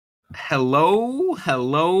Hello,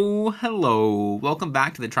 hello, hello. Welcome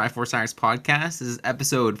back to the Triforce Science podcast. This is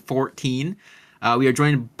episode 14. We are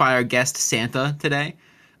joined by our guest Santa today.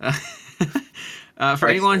 Uh, for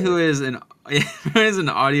anyone who Priceless. is who is an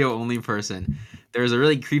audio only person, there's a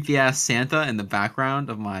really creepy ass Santa in the background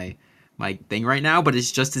of my thing right now, but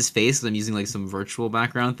it's just his face 'cause I'm using like some virtual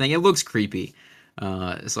background thing. It looks creepy. So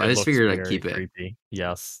I It just looks figured I'd very keep it. creepy.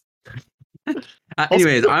 Yes. Also,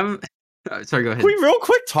 Anyways, I'm sorry, go can we ahead. real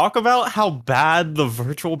quick talk about how bad the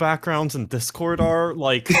virtual backgrounds in Discord are?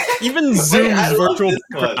 Like, even Wait, I Zoom's love virtual this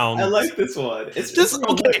one. I backgrounds. like this one. It's Just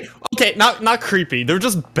real okay, nice. okay, not creepy. They're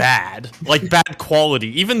just bad. Like bad quality.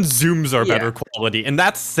 Even Zoom's are Yeah. better quality, and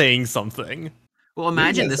that's saying something. Well, Zoom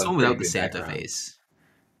imagine has this some one pretty without the good Santa background. face.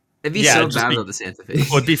 It'd be Yeah, so it'd just bad be without the Santa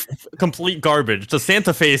would face. be complete garbage. The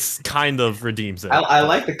Santa face kind of redeems it. I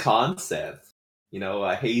like the concept.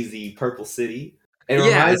 A hazy purple city. It Yeah,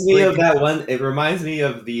 reminds it's me like of that one. It reminds me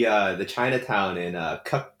of the Chinatown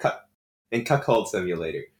in Cuckold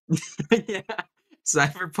Simulator. yeah,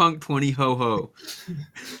 Cyberpunk 20 ho ho.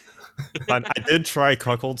 I did try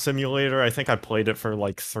Cuckold Simulator. I think I played it for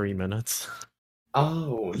like 3 minutes.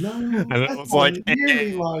 Oh no, And it that's was not like,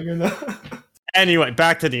 nearly long enough. Anyway,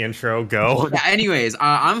 back to the intro. Go. Yeah. Anyways,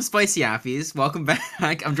 I'm Spicy Appies. Welcome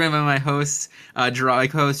back. I'm joined by my host, my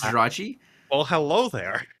co-host Jirachi Well, hello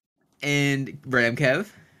there. and Ramkev,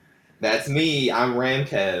 That's me. I'm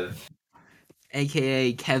Ramkev.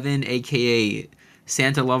 aka Kevin, aka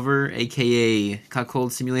Santa Lover, aka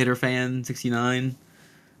Cuckold Simulator Fan 69,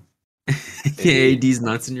 aka Indeed, D's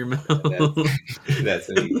nuts in your that's mouth. that's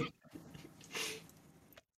me.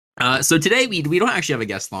 So today we don't actually have a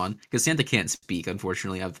guest on because Santa can't speak.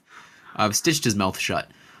 Unfortunately, I've stitched his mouth shut.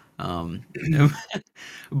 Um,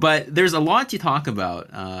 but there's a lot to talk about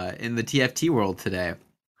in the TFT world today,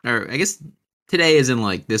 or I guess today is in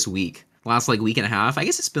like this week, last like week and a half. I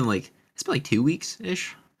guess it's been like 2 weeks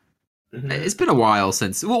ish. Mhm. It's been a while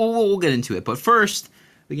since we'll get into it, but first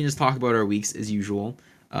we can just talk about our weeks as usual.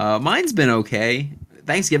 Mine's been okay.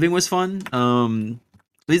 Thanksgiving was fun.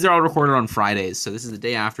 These are all recorded on Fridays, so this is the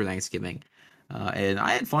day after Thanksgiving, and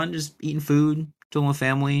I had fun just eating food, chilling with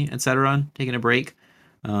family, etc., taking a break.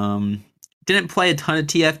 Um, didn't play a ton of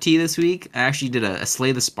TFT this week. I actually did a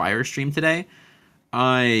Slay the Spire stream today.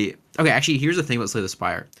 I okay. Actually, here's the thing about Slay the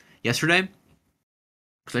Spire. Yesterday,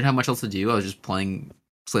 because I didn't have much else to do, I was just playing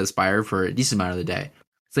Slay the Spire for a decent amount of the day.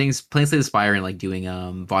 Playing Slay the Spire and like doing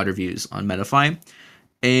VOD reviews on Metafy,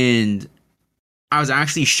 and I was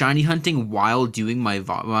actually shiny hunting while doing my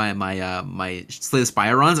Slay the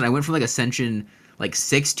Spire runs, and I went from like Ascension like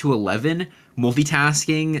 6 to 11,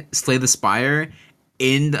 multitasking Slay the Spire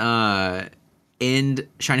and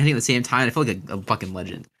shiny hunting at the same time. I felt like a fucking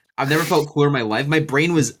legend. I've never felt cooler in my life. I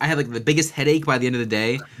had like the biggest headache by the end of the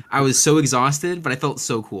day. I was so exhausted, but I felt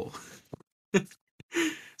so cool.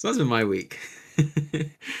 So that's been my week.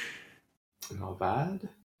 Not bad.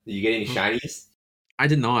 Did you get any shinies? I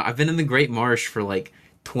did not. I've been in the Great Marsh for like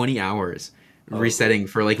 20 hours, Oh boy. resetting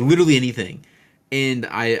for like literally anything. And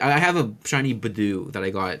I have a shiny Badoo that I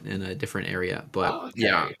got in a different area, but Oh,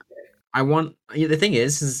 yeah, okay. I want. Yeah, the thing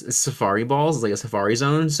is Safari Balls is like a Safari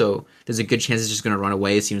Zone, so there's a good chance it's just gonna run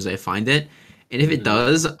away as soon as I find it. And if it Mhm.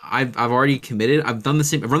 does, I've already committed. I've run the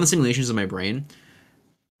simulations in my brain.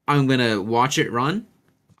 I'm gonna watch it run.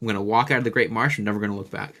 I'm gonna walk out of the Great Marsh. I'm never gonna look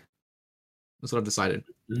back. That's what I've decided.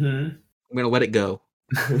 Mhm. I'm gonna let it go.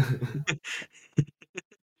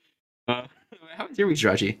 Uh, how was your week,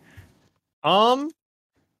 Jirachi? Um,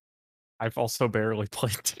 I've also barely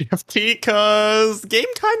played TFT because game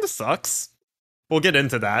kind of sucks. We'll get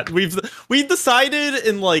into that. We decided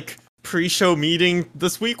in like pre-show meeting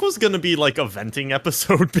this week was gonna be like a venting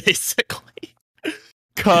episode basically.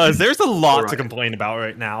 Cause there's a lot to Right. complain about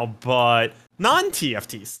right now, but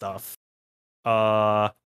non-TFT stuff. Uh,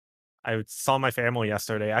 I saw my family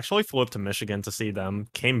yesterday. Actually flew up to Michigan to see them.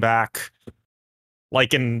 Came back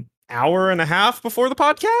like an hour and a half before the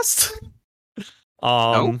podcast.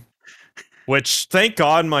 Oh, Um, which thank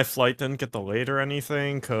God my flight didn't get delayed or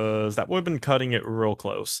anything, cause that would have been cutting it real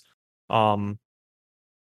close. Um,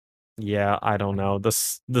 yeah, I don't know.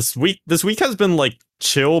 This week has been like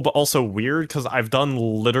chill, but also weird because I've done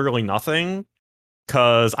literally nothing.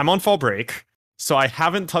 Cause I'm on fall break, so I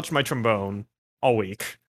haven't touched my trombone all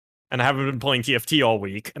week, and I haven't been playing TFT all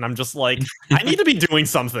week, and I'm just like, I need to be doing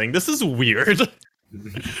something. This is weird.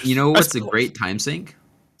 you know I what's a still great time sink?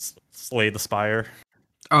 Slay the Spire.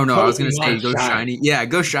 Oh no, I was gonna say Pokemon go Shine. shiny. Yeah,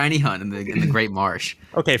 go shiny hunt in the Great Marsh.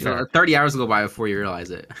 Okay, fair. 30 hours will go by before you realize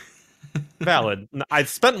it. Valid. I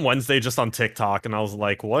spent Wednesday just on TikTok, and I was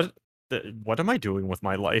like, what am I doing with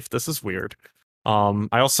my life? This is weird. I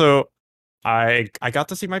also I got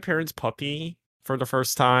to see my parents' puppy for the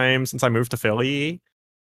first time since I moved to Philly.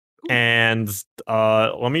 And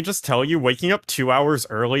let me just tell you, waking up 2 hours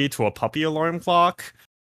early to a puppy alarm clock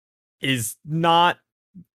is not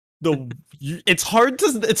it's hard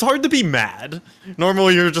to be mad.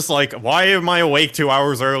 Normally you're just like, why am I awake 2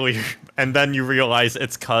 hours early? And then you realize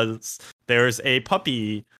it's cause there's a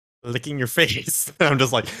puppy licking your face. I'm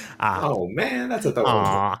just like, Oh man, that's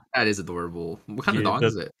adorable. That is adorable. What kind of Yeah, dog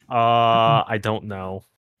is it? I don't know.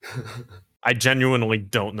 I genuinely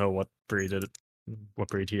don't know what breed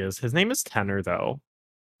he is. His name is Tenor, though.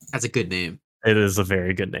 That's a good name. It is a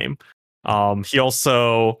very good name. He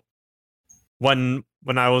also, when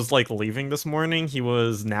I was like leaving this morning, he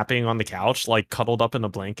was napping on the couch, like cuddled up in a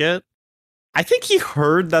blanket. I think he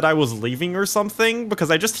heard that I was leaving or something,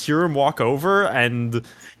 because I just hear him walk over, and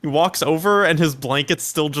he walks over and his blanket's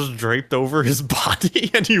still just draped over his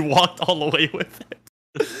body, and he walked all the way with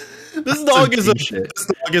it. This dog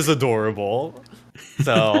is adorable.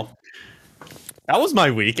 So that was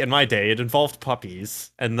my week and my day. It involved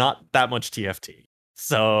puppies and not that much TFT.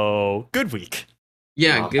 So good week.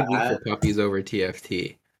 Yeah, Not good week bad. for puppies over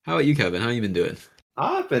TFT. How about you, Kevin? How you been doing?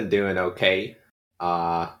 I've been doing okay.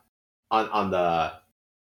 On the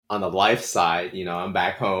life side, I'm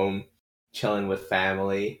back home chilling with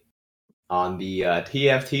family. On the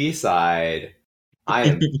TFT side, I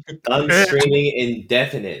am done streaming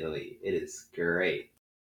indefinitely. It is great.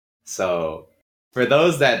 So, for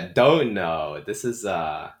those that don't know, this is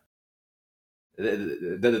the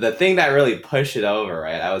thing that really pushed it over,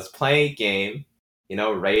 right? I was playing a game,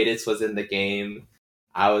 Raditz was in the game.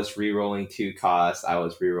 I was rerolling 2 costs. I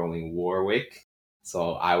was rerolling Warwick.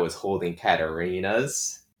 So I was holding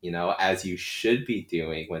Katarinas, as you should be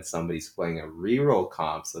doing when somebody's playing a reroll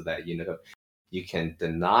comp, so that you can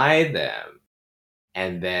deny them.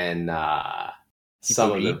 And then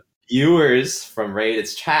some of the viewers from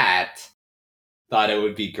Raditz chat thought it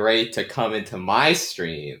would be great to come into my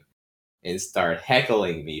stream and start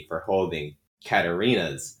heckling me for holding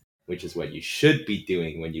Katarinas, which is what you should be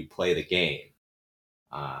doing when you play the game.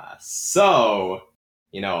 So,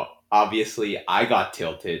 obviously I got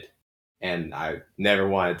tilted, and I never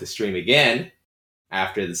wanted to stream again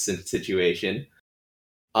after the situation.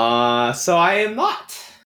 So I am not,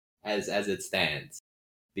 as it stands,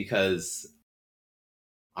 because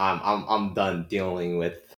I'm done dealing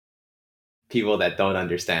with people that don't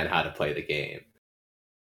understand how to play the game.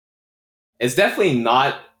 It's definitely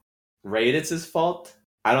not Raditz's fault.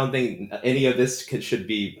 I don't think any of this should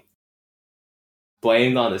be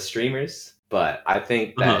blamed on the streamers, but I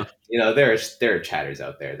think that there are chatters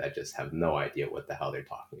out there that just have no idea what the hell they're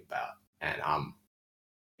talking about, and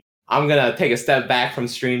I'm gonna take a step back from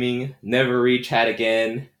streaming, never re-chat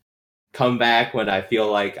again, come back when I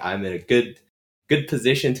feel like I'm in a good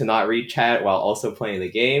position to not re-chat while also playing the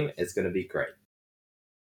game. It's gonna be great.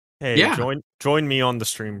 Hey, Yeah. join me on the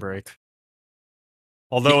stream break.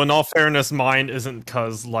 Although, in all fairness, mine isn't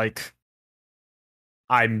because, like,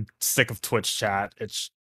 I'm sick of Twitch chat.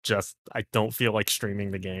 It's just I don't feel like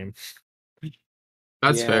streaming the game.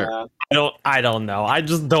 That's fair. I don't know. I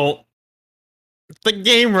just don't. The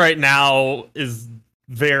game right now is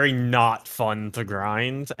very not fun to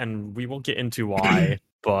grind, and we will get into why.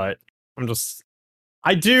 But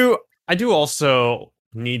I do also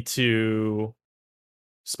need to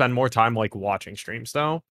spend more time like watching streams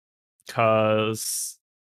though, because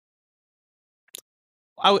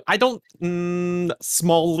I don't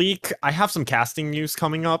small leak. I have some casting news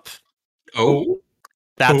coming up. Oh,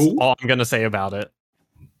 That's all I'm gonna say about it.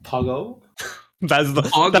 Puggo? That's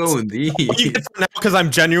indeed. Because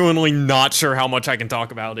I'm genuinely not sure how much I can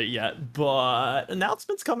talk about it yet. But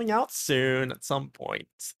announcements coming out soon at some point.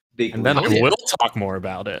 And then I will talk more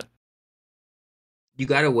about it. You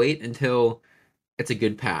gotta wait until it's a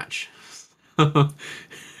good patch.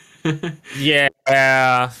 Yeah.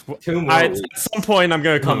 At some point, I'm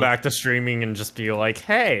gonna come back to streaming and just be like,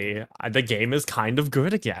 "Hey, the game is kind of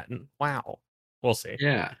good again." Wow, we'll see.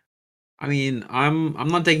 Yeah, I mean, I'm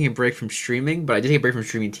not taking a break from streaming, but I did take a break from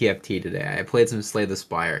streaming TFT today. I played some Slay the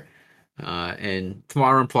Spire, and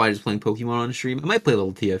tomorrow I'm probably just playing Pokemon on stream. I might play a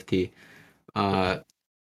little TFT, but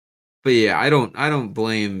yeah, I don't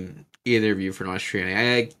blame either of you for not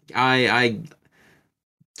streaming.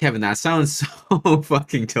 Kevin, that sounds so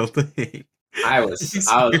fucking tilting. I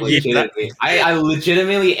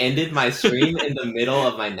legitimately ended my stream in the middle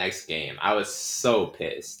of my next game. I was so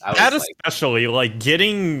pissed. Especially like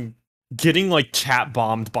getting like chat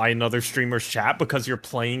bombed by another streamer's chat because you're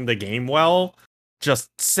playing the game well just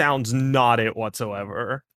sounds not it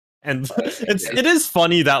whatsoever. And it is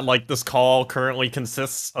funny that like this call currently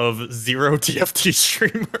consists of 0 TFT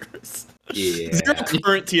streamers. Yeah. Zero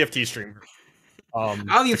current TFT streamer.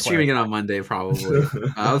 I'll be streaming it on Monday probably.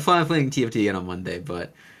 I'll probably playing TFT again on Monday,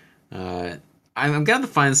 but I'm gonna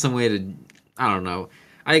find some way to. I don't know.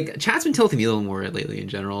 Chat's been tilting me a little more lately in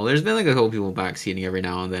general. There's been like a couple people backseating every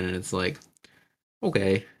now and then, and it's like,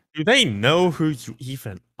 okay, Do they know who you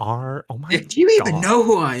even are? Oh my do you even God. know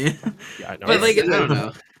who I am? Yeah, I know. But like, I It's- don't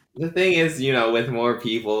know. The thing is, you know, with more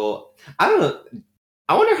people, I don't know.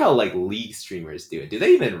 I wonder how like League streamers do it. Do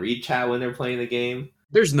they even read chat when they're playing the game?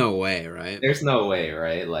 There's no way, right? There's no way,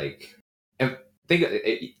 right? Like, if, think,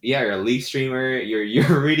 yeah, you're a League streamer.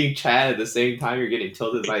 You're reading chat at the same time. You're getting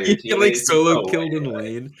tilted by your You get like teammates. solo No killed way, in right?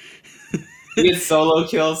 lane. You get solo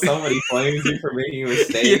kills. Somebody flames you for making a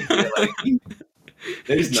mistake. Yeah. You're like,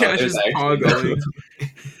 there's Chat's there's just actually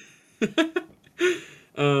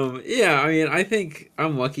yeah, I mean, I think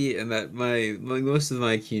I'm lucky in that my like most of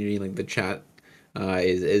my community, like the chat,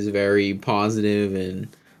 is very positive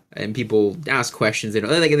and people ask questions. They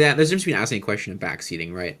don't like that. There's a difference between asking a question and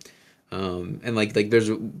backseating, right? And like there's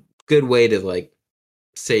a good way to like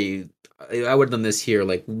say I would have done this here,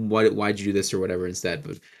 like why'd you do this or whatever instead.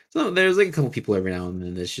 But so there's like a couple people every now and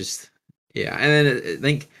then. It's just yeah, and then I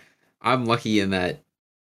think I'm lucky in that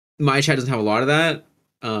my chat doesn't have a lot of that.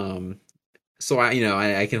 So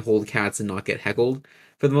I can hold cats and not get heckled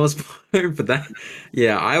for the most part. But that,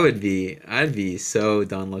 yeah, I'd be so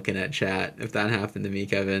done looking at chat if that happened to me,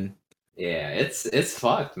 Kevin. Yeah, it's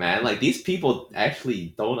fucked, man. Like these people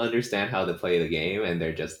actually don't understand how to play the game, and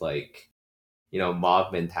they're just like, you know,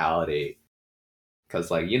 mob mentality.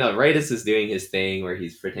 Because like, you know, Raidus is doing his thing where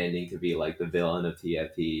he's pretending to be like the villain of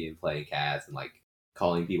TFT and playing cats and like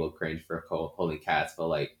calling people cringe for holding cats. But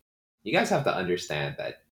like, you guys have to understand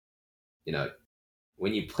that, you know,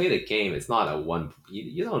 when you play the game, it's not a one.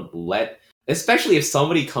 You don't let, especially if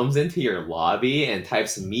somebody comes into your lobby and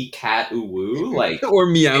types "me cat ooh woo," like Or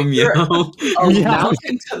meow you're meow.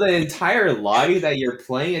 announcing to the entire lobby that you're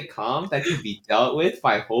playing a comp that can be dealt with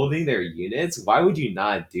by holding their units. Why would you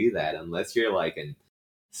not do that unless you're like in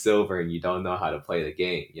silver and you don't know how to play the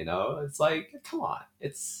game? You know, it's like, come on,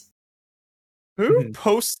 it's Who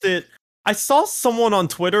posted? I saw someone on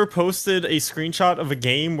Twitter posted a screenshot of a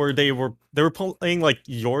game where they were playing like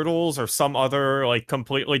Yordles or some other like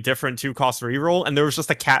completely different 2-cost reroll, and there was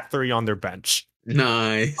just a cat 3 on their bench.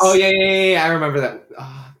 Nice. oh yeah, I remember that.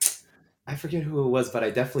 I forget who it was, but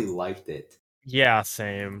I definitely liked it. Yeah,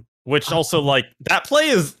 same. Which also like that play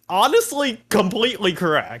is honestly completely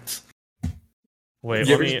correct. Wait, Did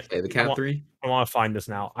you let ever me. play the cat 3? I want to find this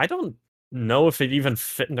now. I don't know if it even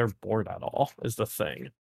fit in their board at all. Is the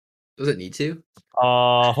thing. Does it need to?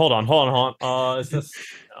 Hold on. Is this?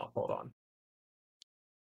 No, hold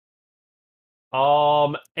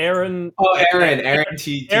on. Aaron. Oh, Aaron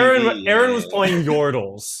TTD. Aaron was playing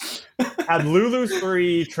Yordles. Had Lulu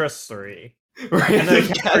 3, Triss 3. And then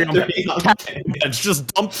a cat 3 on bench. Just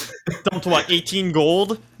dumped what, 18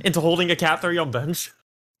 gold into holding a cat 3 on bench?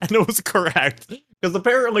 And it was correct. Because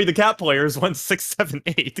apparently the cat players went 6, 7,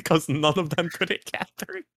 8 because none of them could hit cat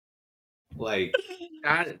 3. Like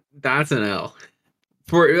That's an L.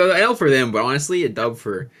 For an L for them, but honestly, a dub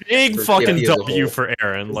for Big for fucking TFT as a W whole. for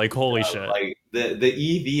Aaron. Like, holy shit. like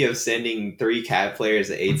the EV of sending 3 cat players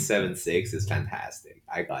to 876 is fantastic.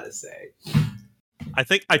 I gotta say. I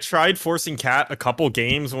think I tried forcing cat a couple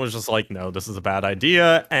games and was just like, no, this is a bad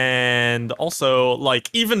idea. And also, like,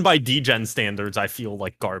 even by degen standards, I feel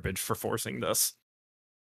like garbage for forcing this.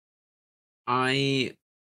 I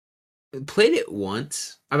played it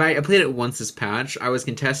once. I played it once this patch. I was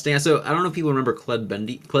contesting. So I don't know if people remember Cled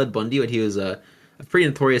Bundy, but he was a pretty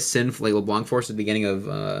notorious sin for like LeBlanc Force at the beginning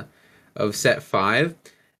of set 5.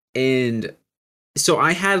 And so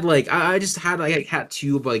I had like I just had like a cat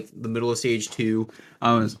 2 of like the middle of stage 2.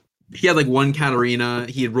 He had like one Katarina.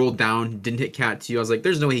 He had rolled down, didn't hit cat 2. I was like,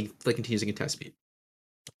 there's no way he like continues to contest me.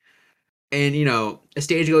 And you know, a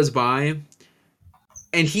stage goes by.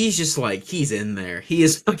 And he's just like, he's in there. He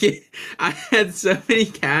is fucking. I had so many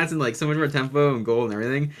cats and like so much more tempo and gold and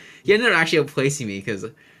everything. He ended up actually outplacing me because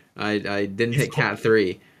I didn't hit cat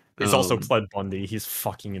 3. He's also Cled Bundy. He's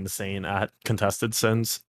fucking insane at contested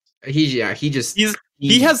sins. He He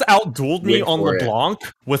has outdueled me went on for it. LeBlanc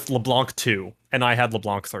with LeBlanc 2, and I had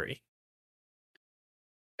LeBlanc 3.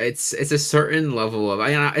 It's a certain level of.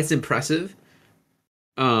 It's impressive.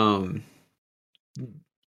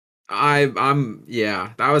 I'm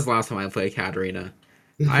yeah. That was the last time I played Katarina.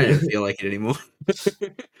 I didn't feel like it anymore. That's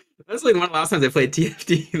like one of the last times I played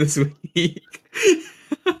TFT this week.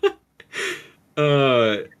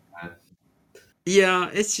 Yeah,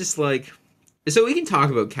 it's just like so we can talk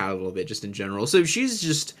about Kat a little bit just in general. So she's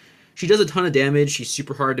just she does a ton of damage. She's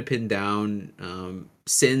super hard to pin down.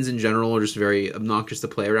 Sins in general are just very obnoxious to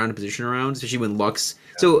play around and position around, especially when Lux.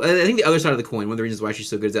 So I think the other side of the coin, one of the reasons why she's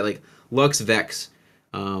so good is that like Lux Vex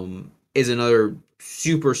is another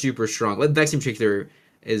super strong. Like Vex in particular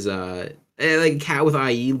is like Cat with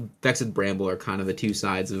IE, Vex with Bramble are kind of the two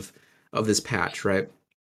sides of this patch, right?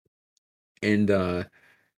 And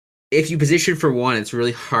if you position for one, it's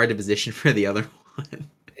really hard to position for the other one.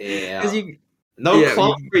 Yeah. You, No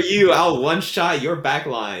clump for you. I'll one shot your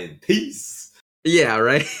backline. Peace. Yeah,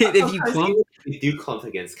 right. If you clump, if you do clump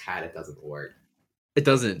against Cat, it doesn't work. It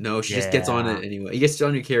doesn't. No, she just gets on it anyway. He gets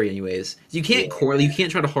on your carry anyways. You can't You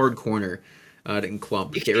can't try to hard corner and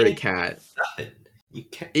clump. You get rid of Cat. Nothing. You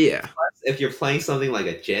can't. Yeah. If you're playing something like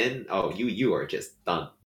a Jhin, you are just done.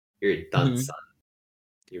 You're done, son.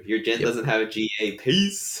 If your Jhin doesn't have a GA,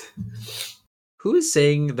 peace. Who is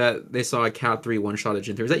saying that they saw a Cat 3 one shot at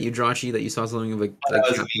Jhin 3? Was that you, Joshy, that you saw something of a Cat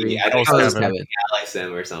 3? I think it was Alex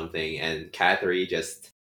him or something, and Cat 3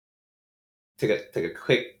 just took a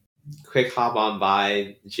quick hop on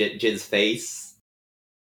by Jin's face,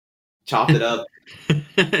 chopped it up,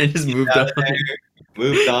 and just moved on.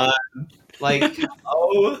 Moved on. Like,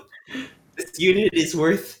 oh, this unit is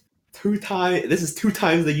worth 2 times. This is 2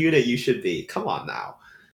 times the unit you should be. Come on now.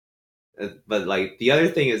 But like the other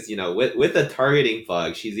thing is, with the targeting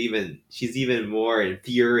bug, she's even more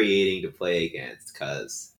infuriating to play against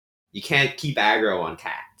because you can't keep aggro on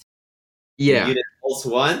Cat. Yeah. The unit pulls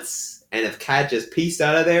once, and if Cat just pieced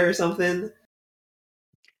out of there or something,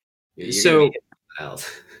 you're gonna get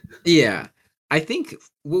else. Yeah, I think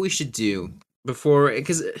what we should do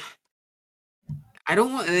because we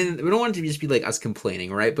don't want it to just be like us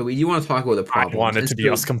complaining, right? But we do want to talk about the problem. I want it to be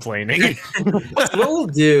us complaining. So what we'll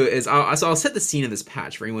do is I'll set the scene of this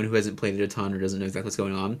patch for anyone who hasn't played it a ton or doesn't know exactly what's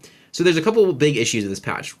going on. So there's a couple of big issues with this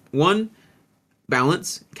patch. One,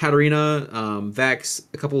 balance. Katarina, Vex,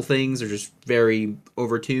 a couple of things are just very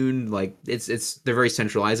overtuned. Like they're very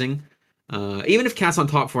centralizing. Even if Cat's on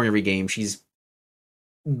top 4 in every game, she's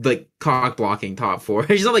like cock blocking top 4.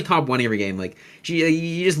 She's not like top 1 every game. Like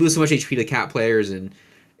you just lose so much HP to Cat players, and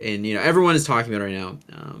everyone is talking about it right now.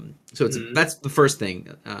 So that's the first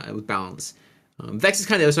thing with balance. Vex is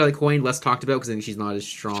kind of the other side of the coin, less talked about because I think she's not as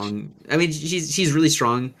strong. I mean, she's really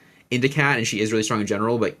strong into Cat, and she is really strong in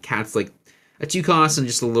general. But Cat's like a 2 cost and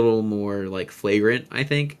just a little more like flagrant, I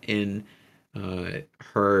think, in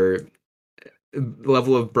her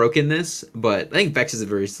level of brokenness. But I think Vex is a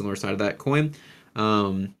very similar side of that coin.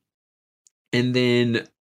 And then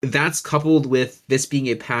that's coupled with this being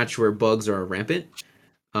a patch where bugs are rampant.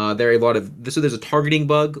 There are a lot of so there's a targeting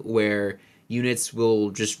bug where units will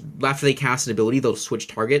just after they cast an ability they'll switch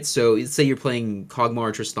targets. So let's say you're playing Kog'Maw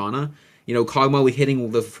or Tristana. Kog'Maw with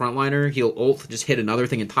hitting the frontliner, he'll ult just hit another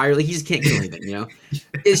thing entirely. He just can't kill anything.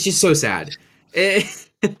 It's just so sad. They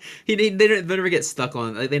never get stuck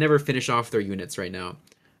on. Like, they never finish off their units right now.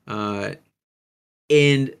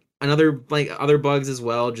 And another other bugs as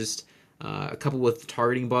well, just a couple with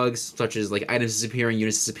targeting bugs such as like items disappearing,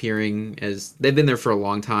 units disappearing, as they've been there for a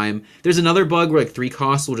long time. There's another bug where like 3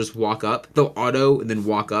 costs will just walk up, they'll auto and then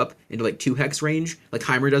walk up into like 2 hex range, like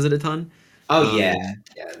Heimer does it a ton. Oh yeah.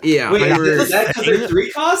 Wait, is that because they're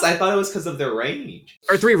 3 costs? I thought it was because of their range.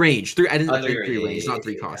 Or 3 range. I didn't think 3 range, not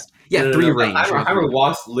 3 cost. Yeah, 3 range.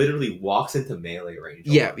 Heimer literally walks into melee range.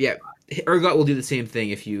 Yeah. Urgot will do the same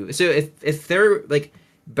thing if they're like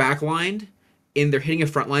backlined and they're hitting a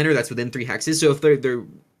frontliner that's within 3 hexes. So if they're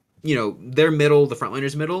they're middle, the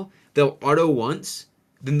frontliner's middle, they'll auto once,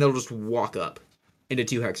 then they'll just walk up into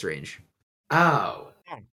 2 hex range. Oh.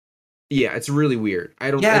 Yeah, it's really weird.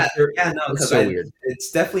 I don't. No, because it's so weird.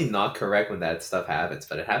 It's definitely not correct when that stuff happens,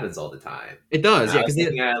 but it happens all the time. It does, because this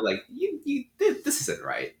isn't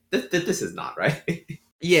right. This is not right.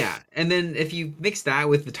 Yeah, and then if you mix that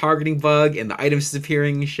with the targeting bug and the items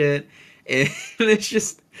disappearing shit, and it's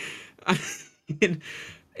just,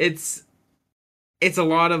 it's a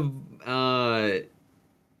lot of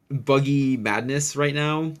buggy madness right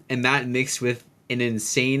now, and that mixed with an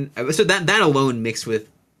insane. So that alone mixed with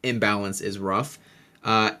imbalance is rough.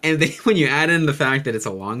 And then when you add in the fact that it's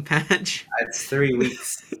a long patch, it's 3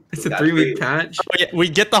 weeks. It's a 3-week patch. We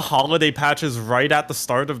get the holiday patches right at the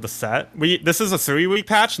start of the set. This is a 3-week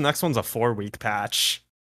patch. Next one's a 4-week patch.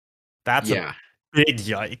 That's a big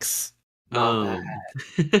yikes.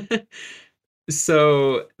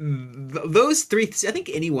 So those 3, I think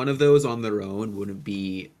any one of those on their own wouldn't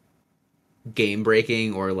be game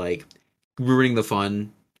breaking or like ruining the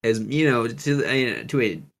fun, as to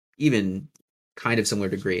a even kind of similar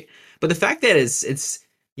degree. But the fact that it's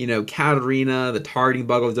Katarina, the targeting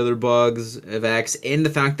bug, all those other bugs of X, and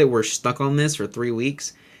the fact that we're stuck on this for 3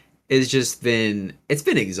 weeks, it's just been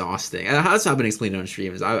exhausting. That's how I've been explaining it on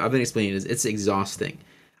streams. I've been explaining it. It's exhausting.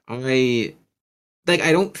 I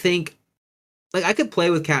I don't think I could play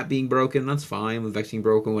with Cat being broken. That's fine with Vex being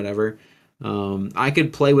broken, whatever. I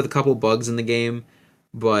could play with a couple bugs in the game,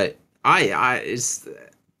 but I it's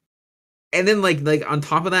and then on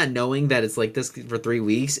top of that, knowing that it's like this for 3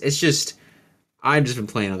 weeks, it's just I've just been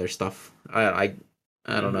playing other stuff. I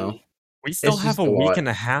don't know. We still It's have just a a week lot. and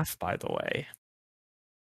a half, by the way.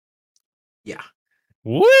 Yeah.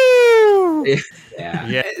 Woo! Yeah. Yeah,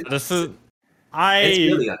 Yeah, this is I it's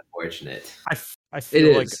really unfortunate. I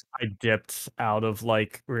feel like is. I dipped out of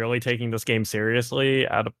like really taking this game seriously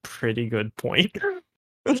at a pretty good point.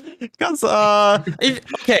 Because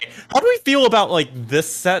okay, how do we feel about like this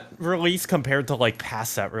set release compared to like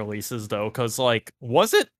past set releases though? Because like,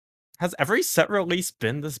 has every set release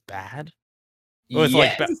been this bad with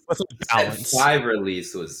Yes, with like, Set balance? 5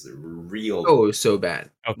 release was real Oh, it was so bad.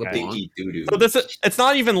 Okay. LeBlanc. dinky doo doo. So it's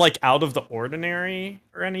not even like out of the ordinary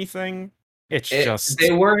or anything. It's just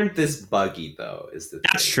They weren't this buggy though. Is the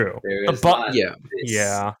that's thing. true. There The is bu- not Yeah.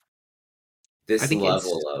 Yeah. this I think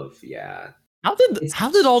level of yeah. it's How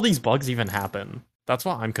did all these bugs even happen? That's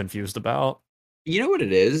what I'm confused about. you know what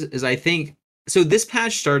it is I think so this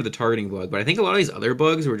patch started the targeting bug, but I think a lot of these other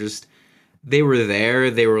bugs were just they were there,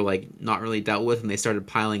 they were like not really dealt with, and they started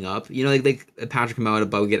piling up. You know, like a patch would come out, a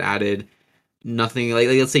bug would get added, nothing like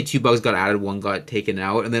let's say two bugs got added, one got taken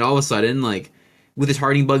out, and then all of a sudden like with the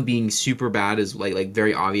targeting bug being super bad is like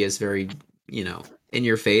very obvious, very in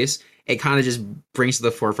your face, it kind of just brings to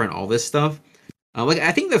the forefront all this stuff.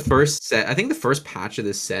 I think the first patch of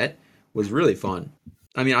this set was really fun.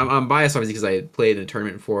 I mean, I'm biased obviously because I played in a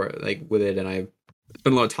tournament for like with it, and I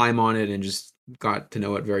spent a lot of time on it and just got to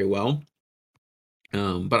know it very well.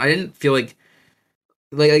 But I didn't feel like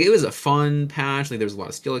it was a fun patch. Like there was a lot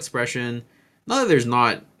of skill expression. Not that there's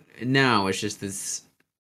not now. It's just this.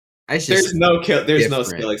 It's just There's no skill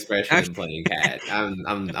different. expression in Actually, playing cat. I'm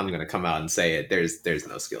gonna come out and say it. There's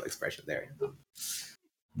no skill expression there.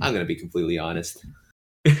 I'm gonna be completely honest.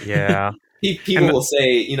 Yeah. People will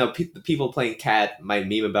say, the people playing cat might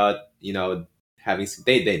meme about, having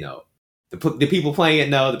they know. The people playing it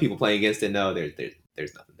know. The people playing against it know.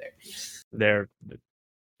 There's nothing there. There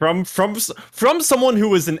from someone who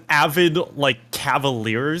was an avid like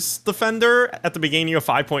Cavaliers defender at the beginning of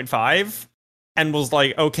 5.5 and was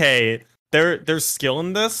like, okay, there's skill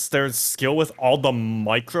in this. There's skill with all the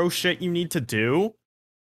micro shit you need to do.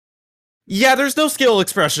 Yeah, there's no skill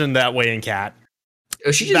expression that way in Cat.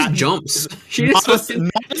 she just jumps. She Not just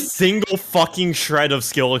not a single fucking shred of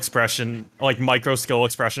skill expression, like micro skill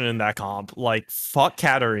expression in that comp. Like fuck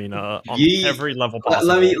Katarina on every level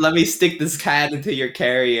possible. Let me stick this cat into your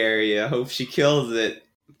carry area. Hope she kills it.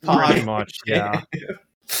 Pretty much, yeah.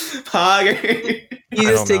 Pogger. He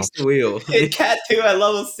just takes the wheel. Hit cat 2 at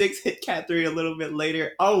level 6, hit cat 3 a little bit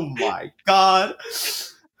later. Oh my god.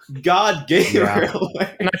 God gave her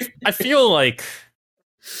away. And I feel like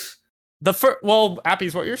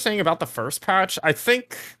Appies, what you're saying about the first patch, I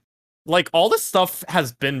think like all this stuff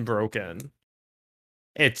has been broken.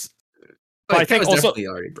 But I think was also definitely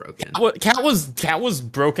already broken. Cat was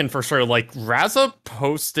broken for sure. Like Raza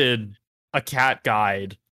posted a cat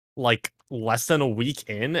guide like less than a week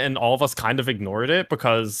in, and all of us kind of ignored it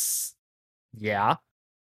because yeah.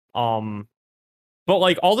 But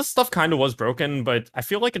like all this stuff kind of was broken, but I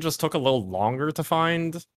feel like it just took a little longer to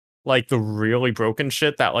find like the really broken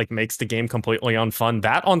shit that like makes the game completely unfun.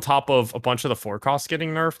 That on top of a bunch of the forecasts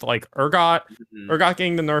getting nerfed, like Urgot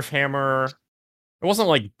getting the nerf hammer. It wasn't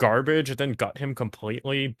like garbage, it didn't gut him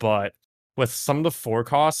completely, but with some of the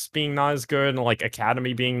forecasts being not as good and like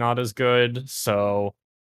Academy being not as good, so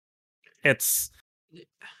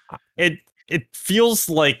it feels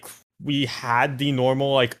like we had the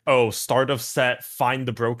normal like, oh, start of set, find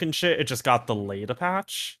the broken shit. It just got delayed a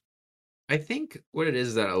patch. I think what it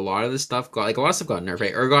is that a lot of this stuff got nerfed.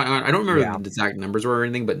 Right? Urgot, I don't remember the exact numbers or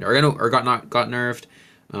anything, but I know Urgot got nerfed.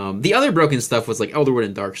 The other broken stuff was like Elderwood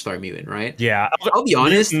and Darkstar Mutant, right? Yeah, I'll be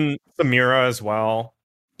honest. Samira as well.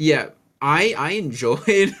 Yeah, I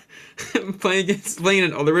enjoyed playing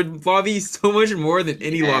an Elderwood lobby so much more than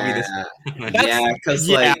any lobby this. Yeah, because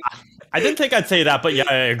like I didn't think I'd say that, but yeah,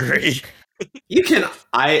 I agree. You can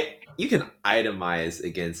itemize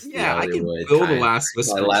against the I can Elderwood build a Last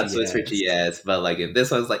Whisper for GS, but like if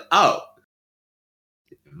this one's like, oh,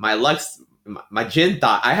 my Jhin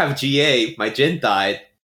died. I have GA. My Jhin died.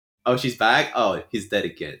 Oh, she's back. Oh, he's dead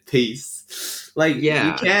again. Peace. Like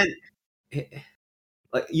you can't.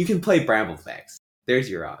 Like you can play Bramble Vex. There's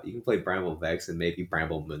your out. You can play Bramble Vex and maybe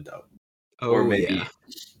Bramble Mundo, or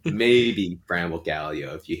maybe Bramble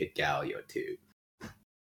Galio if you hit Galio too.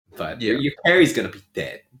 but Yeah. your carry's gonna be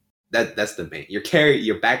dead. That's the main. Your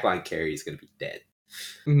backline carry is gonna be dead.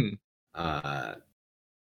 Mhm. I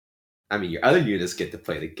mean, your other units get to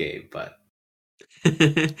play the game, but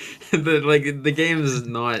The game is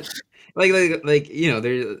not like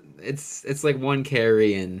there it's like one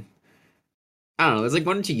carry and I don't know. There's like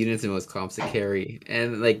one or two units in most comps that carry,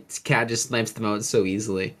 and like Cat just snipes them out so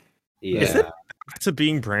easily. Is it yeah, back to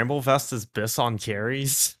being Bramble Vest as Biss on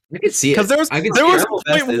carries? I could see Because it. there I could was a Bramble point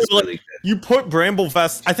Vest where is like, really you put Bramble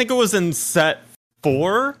Vest. I think it was in set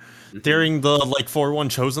 4 good. during the like 4-1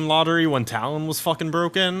 Chosen lottery when Talon was fucking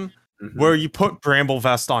broken, Mhm. where you put Bramble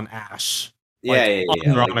Vest on Ash. yeah, Like, yeah. Like,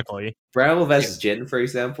 Ironically, Bramble vs Jin, for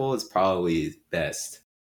example, is probably best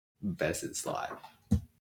in slot.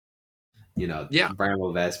 Yeah.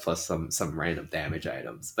 Bramble Vest plus some random damage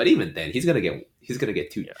items. But even then, he's gonna get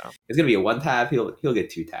two. yeah. It's gonna be a 1-tap. He'll get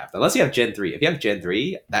 2-tapped unless you have Gen 3. If you have Gen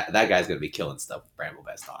 3, that guy's gonna be killing stuff with Bramble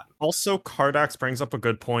Vest on. Also, Cardax brings up a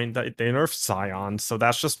good point that they nerfed Scion, so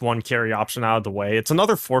that's just one carry option out of the way. It's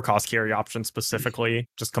another 4-cost carry option specifically,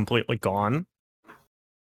 just completely gone.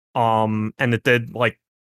 And it did like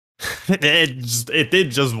it did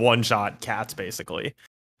just one shot cats basically.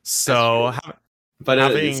 So But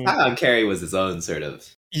having- Scion carry was his own sort of.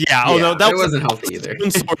 yeah, Yeah, although that it wasn't healthy either.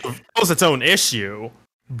 That was its own issue,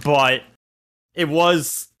 but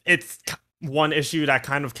it's one issue that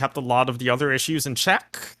kind of kept a lot of the other issues in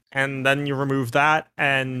check, and then you remove that,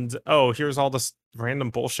 and here's all this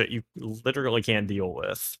random bullshit you literally can't deal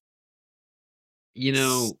with.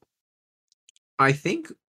 I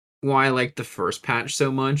think why I like the first patch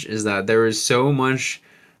so much is that there was so much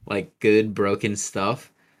like good broken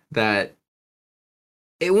stuff that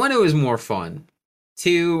it was more fun.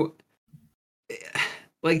 Two,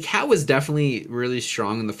 like Cat was definitely really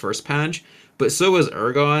strong in the first patch, but so was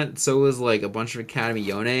Urgot, so was like a bunch of Academy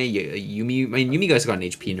Yone, Yumi. I mean, Yumi guys got an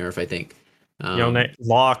HP nerf, I think.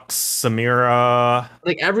 Locks, Samira,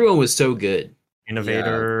 Like everyone was so good.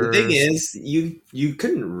 Innovator. The thing is, you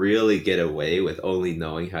couldn't really get away with only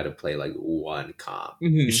knowing how to play like one comp.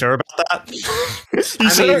 You sure about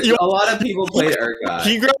that? A lot of people played Urgot.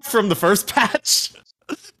 He grabbed from the first patch,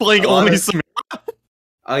 playing A lot only of- Samira.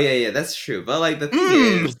 Oh yeah, that's true. But like the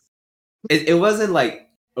thing is, it wasn't like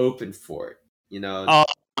open fort,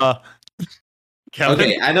 Kevin?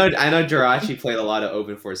 Okay, I know Jirachi played a lot of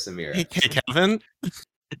open fort Samira, Hey, Kevin.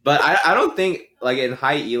 but I don't think like in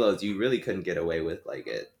high elos you really couldn't get away with like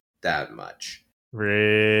it that much.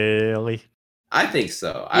 Really? I think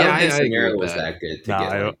so. I don't think I agree Samira with was that. that good to No,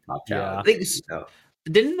 get I like top yeah. challenge. Like, No.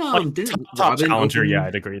 Didn't Top Robin challenger, open, yeah,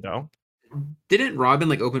 I'd agree though. Didn't Robin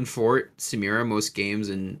like open fort Samira most games?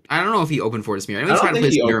 And I don't know if he opened fort Samira. I know I he don't tried to think play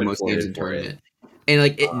he Samira open most games in forted for it. tournament, and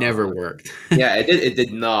like it never worked. Yeah, it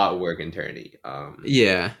did not work in tourney.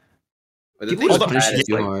 Yeah, But the people thing just with punish that it is,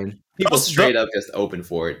 too like, hard. people Also, straight up just open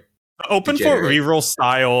fort. The open fort Degenerate. reroll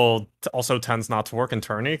style also tends not to work in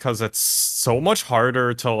tourney because it's so much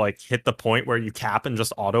harder to like hit the point where you cap and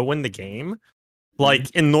just auto win the game.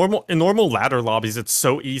 Like in normal ladder lobbies, it's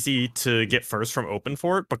so easy to get first from open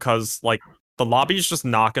fort because like the lobby is just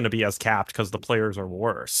not going to be as capped because the players are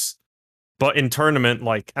worse. But in tournament,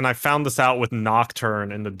 like, and I found this out with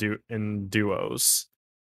Nocturne in in duos,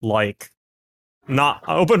 like, not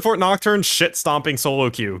open fort Nocturne shit stomping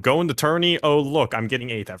solo queue. Go into tourney. Oh look, I'm getting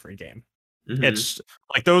 8th every game. Mhm. It's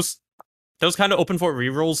like those kind of open fort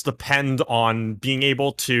rerolls depend on being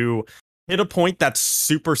able to hit a point that's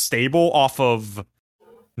super stable off of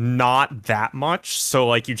not that much. So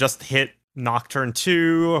like you just hit Nocturne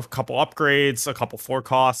 2, a couple upgrades, a couple 4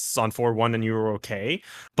 costs on 4-1 and you were okay.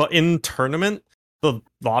 But in tournament, the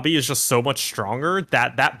lobby is just so much stronger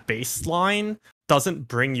that that baseline doesn't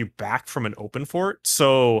bring you back from an open fort.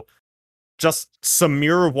 So just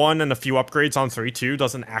Samira 1 and a few upgrades on 3-2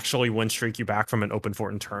 doesn't actually win streak you back from an open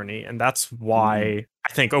fort in tourney. And that's why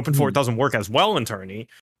I think open fort doesn't work as well in tourney,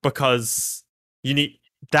 because you need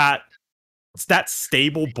that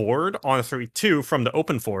stable board on a 3-2 from the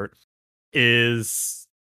open fort is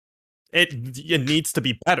it needs to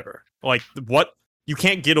be better. Like what you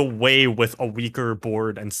can't get away with a weaker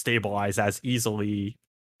board and stabilize as easily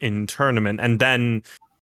in tournament. And then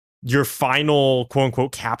your final quote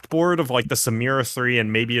unquote capped board of like the Samira 3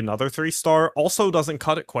 and maybe another 3-star also doesn't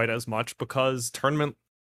cut it quite as much because tournament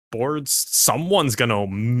boards, someone's gonna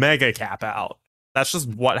mega cap out. That's just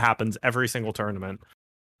what happens every single tournament.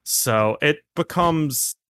 So it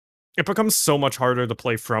becomes so much harder to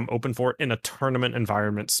play from open fort in a tournament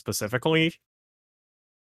environment specifically.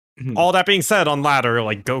 All that being said, on ladder,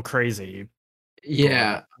 like go crazy.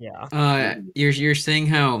 Yeah. You're saying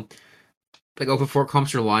how like open fort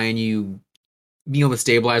comps rely on you being able to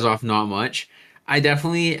stabilize off not much. I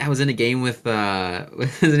was in a game with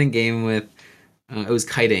was in a game with it was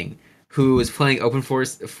kiting who was playing open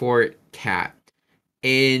force for cat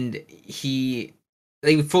and he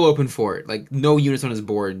like full open fort like no units on his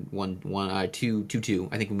board two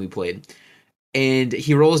I think when we played and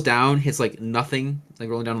he rolls down hits like nothing like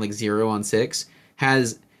rolling down like 0 on 6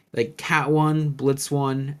 has like cat 1 blitz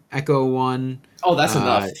 1 echo 1 Oh, that's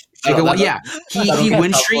enough. Chica 1 yeah that'll he get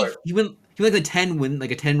win top streak four. he went like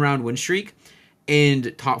a 10 round win streak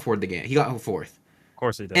and top 4 the game he got fourth Of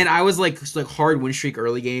course he did. and I was like hard win streak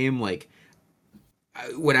early game like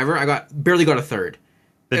whatever I barely got a third.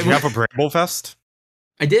 Did you have a Bramble Fest?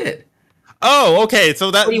 I did. Oh, okay.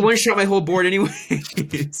 So that But he one shot my whole board anyway.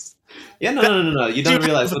 Yeah, no. You don't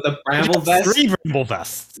realize with the Bramble Vest, 3 Bramble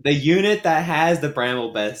Vests. the unit that has the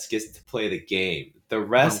Bramble Vest gets to play the game. The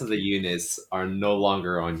rest of the units are no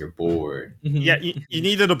longer on your board. Yeah, you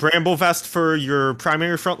needed a Bramble Vest for your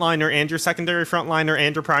primary frontliner and your secondary frontliner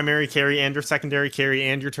and your primary carry and your secondary carry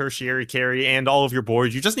and your tertiary carry and all of your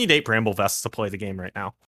boards. You just need 8 Bramble Vests to play the game right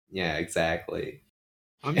now. Yeah, exactly.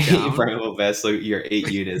 I'm 8 down. Bramble Vests, so your 8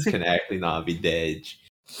 units can actually not be dead.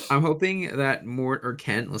 I'm hoping that Mort or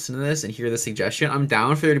Kent listen to this and hear the suggestion. I'm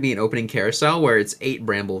down for there to be an opening carousel where it's 8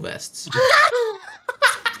 Bramble Vests.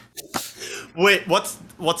 Wait, what's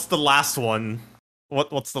the last one?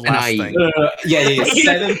 What's the last IE. thing? Yeah.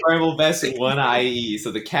 7 Bramble Vests and 1 IE,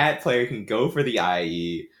 so the cat player can go for the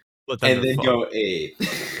IE But and they're then fun. go 8.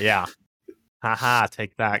 Yeah. Haha,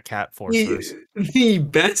 take that, cat forcers. The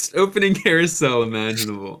best opening carousel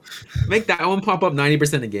imaginable. Make that one pop up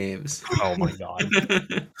 90% of games. Oh my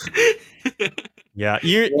god. Yeah,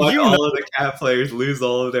 you Watch know, all of the cat players lose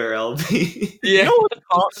all of their LP. you Yeah. know what a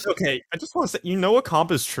comp, okay, I just want to say, you know a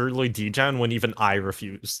comp is truly degen when even I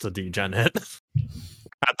refuse to degen it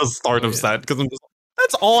at the start of set, because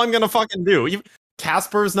that's all I'm gonna fucking do.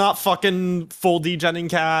 Casper's not fucking full degenning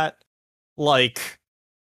cat. Like,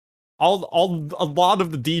 a lot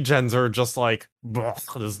of the degens are just like, this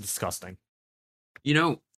is disgusting. You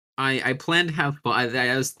know, I planned to have fun.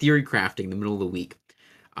 I was theory crafting the middle of the week.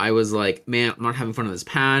 I was like, man, I'm not having fun with this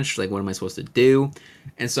patch. Like, what am I supposed to do?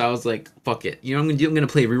 And so I was like, fuck it. You know, I'm gonna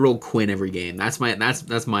play reroll Quinn every game. That's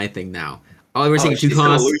my thing now. Oh, we're saying 2 she's gonna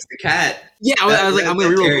costs. lose the cat. Yeah, I was like, I'm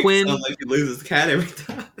gonna reroll Quinn. Sounds like he loses the cat every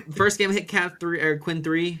time. First game hit cat 3 or Quinn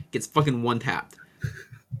 3 gets fucking 1 tapped.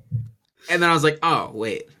 And then I was like, oh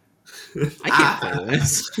wait, I can't play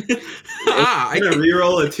this. I can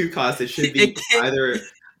reroll a 2 cost. It should be It can't-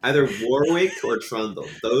 either Warwick or Trundle.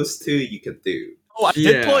 Those 2 you can do. Oh, I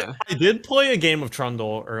Yeah. did play a game of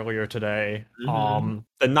Trundle earlier today. Mhm.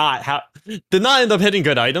 Did not end up hitting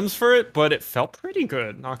good items for it, but it felt pretty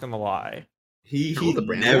good, not gonna lie. He Troll the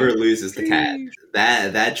Bramble. never loses the cat.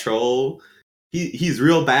 That troll, he's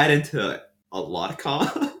real bad into a lot of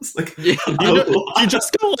cons. Like Yeah. You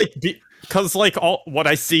just go like because like all what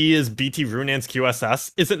I see is BT Runan's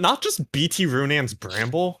QSS. Is it not just BT Runan's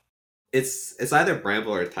Bramble? it's either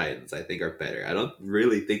Bramble or Titans. I think are better. I don't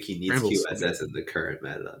really think he needs Bramble's QSS in the current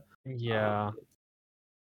meta. Yeah.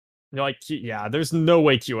 Yeah, there's no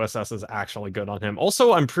way QSS is actually good on him.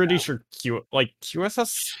 Also, I'm pretty sure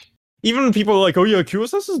QSS, even when people are like, oh yeah,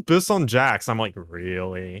 QSS is bis on Jax, I'm like,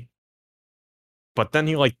 really? But then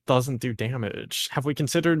he like doesn't do damage. Have we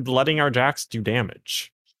considered letting our Jax do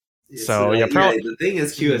damage? So, yeah, the thing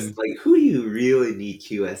is QSS. Like, who do you really need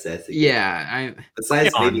QSS against? Yeah,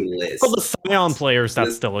 Besides Scion. maybe Liz. For the Scion players that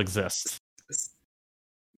Liz- still exist.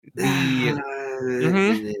 the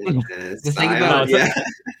The thing about-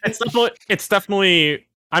 It's definitely.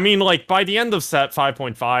 I mean, like by the end of set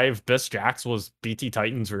 5.5, Bis Jax was BT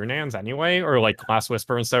Titans Runans anyway, or like Class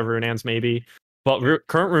Whisper instead of Runans maybe. But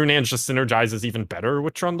current Runans just synergizes even better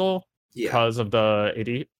with Trundle because of the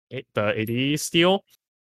 80 steal.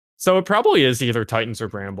 So it probably is either Titans or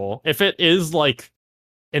Bramble. If it is like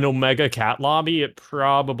an Omega Cat lobby, it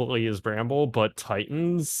probably is Bramble, but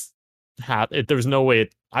Titans there's no way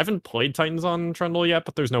I haven't played Titans on Trundle yet,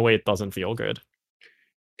 but there's no way it doesn't feel good.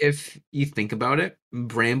 if you think about it,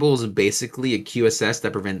 Bramble is basically a QSS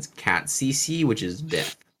that prevents cat CC, which is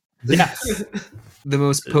death. Yes, The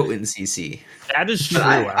most potent CC. that is true. But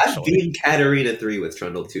I've Actually, beaten Katarina 3 with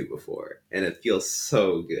Trundle 2 before, and it feels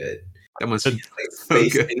so good. That must The- be Like, So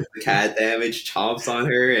space good. takes the cat damage, chomps on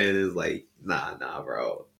her, and is like, nah,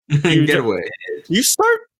 bro. get away. you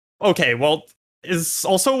start. Okay, well, is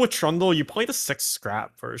also with Trundle, you play the 6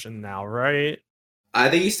 scrap version now, right? I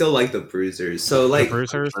think you still like the bruisers. So like,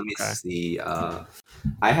 bruisers? let me Okay. see. I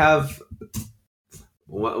have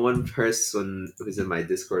one person who's in my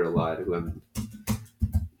Discord a lot, who I'm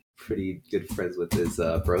pretty good friends with, is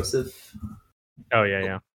Broseph, Oh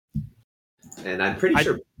yeah. and I'm pretty I-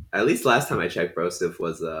 sure At least last time I checked, Brosif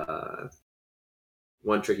was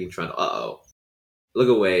one tricking Trundle. Look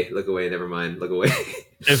away, never mind, look away.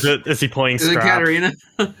 Is he playing Is it Scrap? Katarina?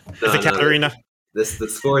 Is it Katarina? The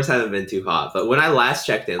scores haven't been too hot, but when I last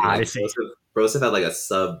checked in, I like see. Brosif had like a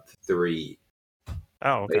sub 3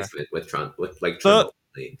 Oh, okay. placement with Trundle.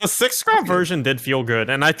 The 6 scrap version did feel good,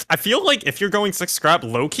 and I feel like if you're going 6 scrap,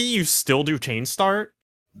 low-key, you still do chain start.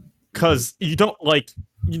 Because you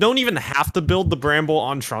don't even have to build the Bramble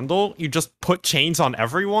on Trundle, you just put chains on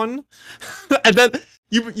everyone. And then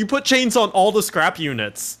you put chains on all the scrap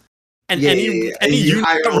units. And any unit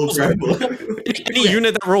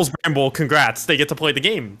that rolls Bramble, congrats, they get to play the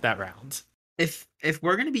game that round. If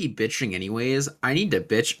we're gonna be bitching anyways, I need to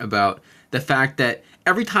bitch about the fact that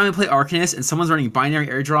every time I play Arcanist and someone's running binary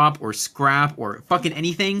airdrop or scrap or fucking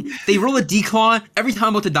anything, they roll a declaw every time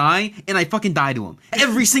I'm about to die, and I fucking die to them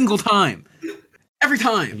every single time. Every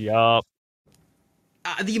time. Yup.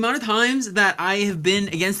 The amount of times that I have been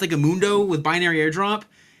against like a Mundo with binary airdrop,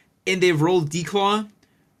 and they've rolled declaw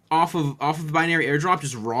off of binary airdrop,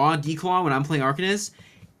 just raw declaw when I'm playing Arcanist,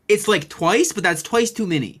 it's like twice, but that's twice too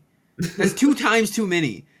many. That's 2 times too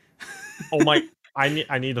many. Oh my! I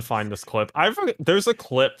need to find this clip. There's a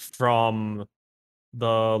clip from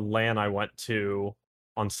the LAN I went to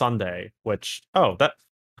on Sunday, which that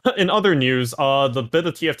in other news, the bit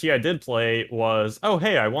of TFT I did play was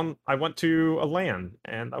hey, I went to a LAN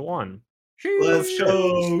and I won. Let's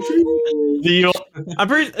go. I'm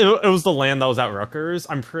pretty. It was the LAN that was at Rutgers.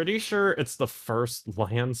 I'm pretty sure it's the first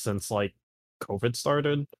LAN since like COVID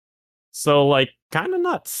started. So like kind of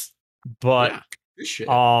nuts, but Good shit.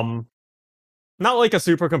 not like a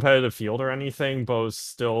super competitive field or anything, but it was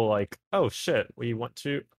still like, oh shit, we went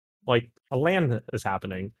to like a LAN is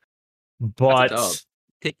happening. But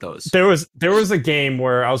take those. There was a game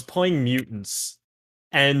where I was playing mutants,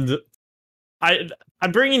 and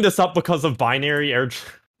I'm bringing this up because of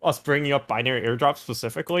us bringing up binary airdrop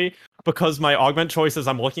specifically, because my augment choices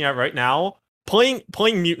I'm looking at right now, playing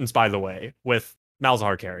mutants, by the way, with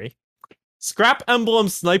Malzahar carry. Scrap emblem,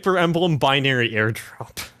 sniper emblem, binary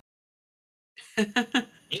airdrop.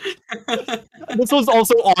 This was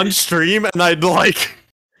also on stream, and I'd like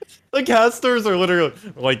the casters are literally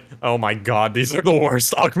like, oh my god, these are the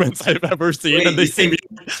worst augments I've ever seen. And they see me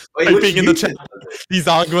typing in the chat, these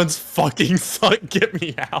augments fucking suck, get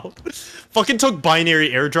me out. Fucking took binary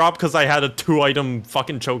airdrop because I had a 2-item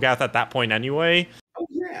fucking Cho'Gath at that point anyway. Oh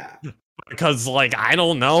yeah. Because, like, I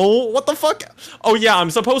don't know. What the fuck? Oh yeah, I'm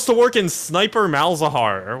supposed to work in Sniper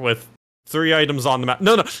Malzahar with 3 items on the map.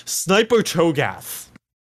 No, Sniper Cho'Gath.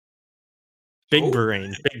 Big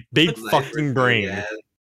brain. Big fucking brain. Yeah.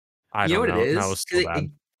 I you don't know what it is? That was so bad.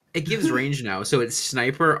 It gives range now, so it's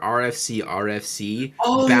Sniper, RFC,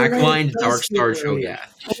 Oh, Backline, right, Darkstar,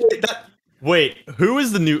 Cho'Gath. Wait, who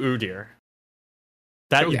is the new Udyr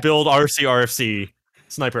that you Cho'Gath. build RCRFC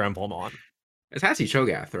Sniper Emblem on? It has to be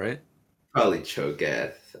Cho'Gath, right? Probably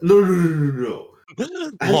Cho'Gath. No.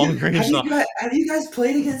 Long range. Have you guys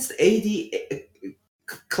played against AD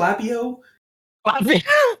Clapio? Okay.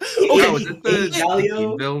 Was it the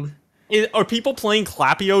Galio? build? Are people playing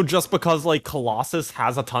Clapio just because like Colossus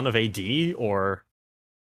has a ton of AD, or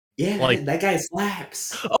Yeah, like that guy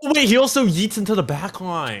slaps. oh wait, he also yeets into the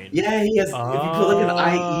backline. Yeah, he has. If you put like an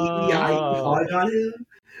IE hog on him,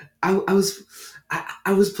 I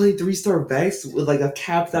was playing 3-star Vex with like a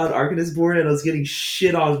capped out Arcanist board, and I was getting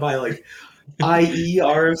shit on by like IE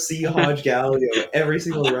RFC Hodge Galio every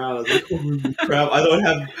single round. I was like, holy crap! I don't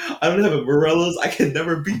have a Morellos. I can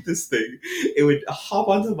never beat this thing. It would hop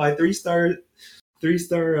onto my 3-star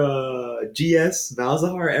GS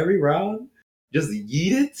Malzahar every round. Just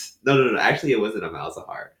yeet it. No. Actually, it wasn't a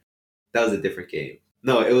Malzahar. That was a different game.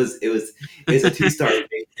 No, it was a 2-star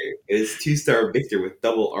Victor. It was 2-star Victor with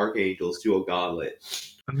double Archangels, dual Gauntlet.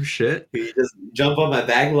 Oh shit! You just jump on my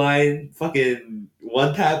back line, fucking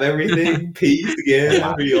one tap everything, peace again,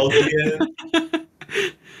 after you ult again.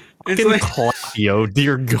 It's like, Clapio,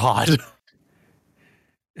 dear God.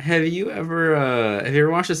 have you ever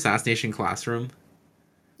watched Assassination Classroom?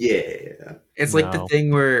 Yeah. It's like the No.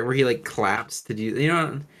 thing where he like claps to do,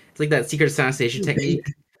 it's like that secret assassination technique.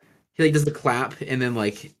 He like does the clap and then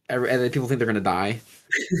like and then people think they're gonna die.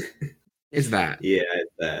 It's that. Yeah,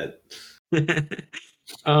 it's that.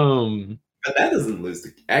 But that doesn't lose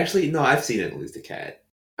the. Actually, no, I've seen it lose the cat.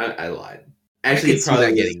 I lied. Actually, it's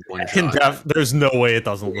probably getting one shot. There's no way it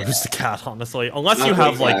doesn't lose the cat, honestly. Unless Not you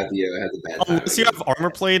have playing like, Flavio, it has a bad time unless you have against armor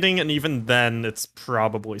plating, and even then, it's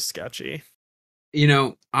probably sketchy.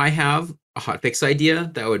 I have a hotfix idea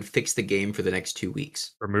that would fix the game for the next 2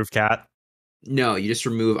 weeks. Remove cat. No, you just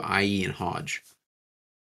remove IE and Hodge.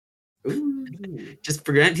 Ooh. Just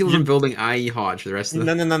prevent people from building IE Hodge for the rest of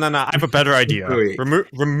the. No. I have a better idea. Wait.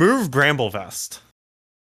 Remove Bramble Vest.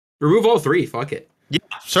 Remove all 3. Fuck it. Yeah,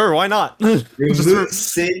 sure. Why not? Remove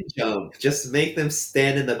Sin Jump. Just make them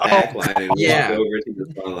stand in the back line and yeah. walk over to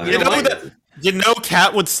the front line. You know,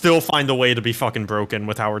 Cat would still find a way to be fucking broken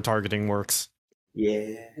with how our targeting works.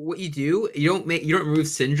 Yeah. What you do, you don't remove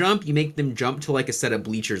Sin Jump, you make them jump to like a set of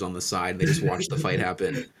bleachers on the side. They just watch the fight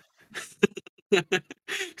happen. That's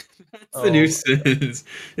the new Sins.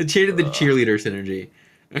 It changed the cheerleader synergy.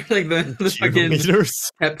 Like the fucking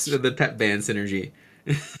the pep band synergy.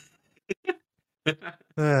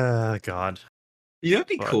 God. You know what'd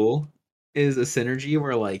be cool? Is a synergy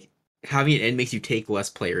where like having it end makes you take less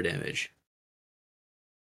player damage.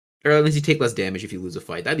 Or at least you take less damage if you lose a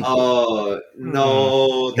fight. That'd be cool. Oh,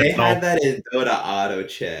 no. They had that in Dota Auto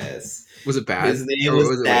Chess. Was it bad? His name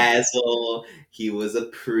was Dazzle. He was a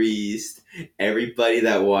priest. Everybody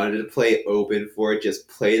that wanted to play Open Fort just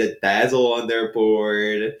played a Dazzle on their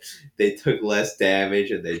board. They took less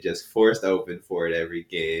damage and they just forced Open Fort every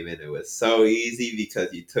game, and it was so easy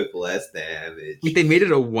because you took less damage. Like they made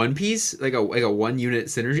it a one piece, like a 1 unit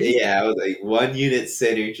synergy. Yeah, it was like 1 unit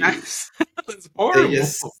synergy. That's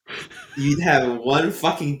horrible. You'd have one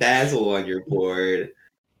fucking Dazzle on your board,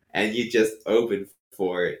 and you just Open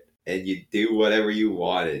Fort. And you do whatever you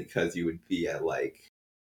wanted because you would be at like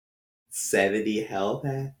 70 health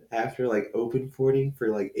after like open forting for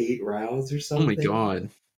like 8 rounds or something. Oh my god.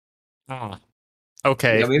 Oh.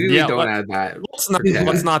 Okay. Yeah, maybe we don't add that. Let's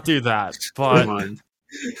not do that. But and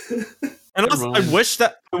also, I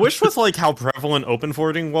wish with like how prevalent open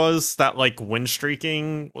forting was that like win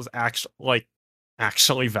streaking was actually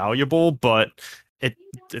valuable, but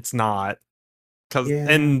it's not.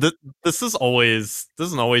 This is always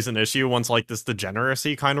an issue once like this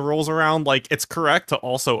degeneracy kind of rolls around. Like it's correct to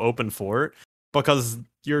also open fort because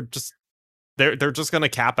they're just gonna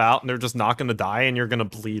cap out and they're just not gonna die and you're gonna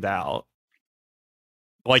bleed out.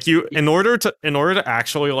 Like in order to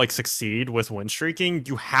actually like succeed with win streaking,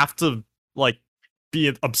 you have to like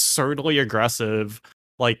be absurdly aggressive,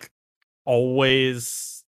 like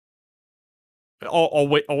always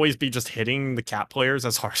be just hitting the cap players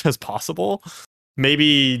as hard as possible.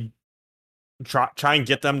 Maybe try and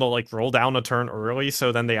get them to like roll down a turn early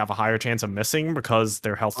so then they have a higher chance of missing because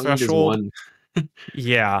their health threshold.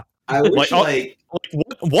 Yeah. I wish like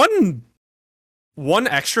one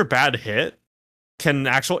extra bad hit can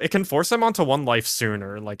force them onto 1 life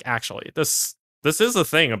sooner. Like actually, this is a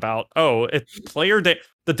thing about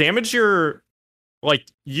the damage you're like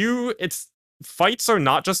fights are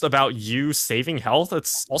not just about you saving health,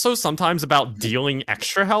 it's also sometimes about dealing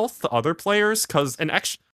extra health to other players, because an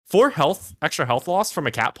extra health loss from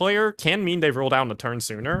a cat player can mean they roll down a turn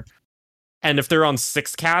sooner. And if they're on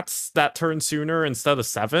 6 cats that turn sooner instead of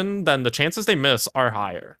 7, then the chances they miss are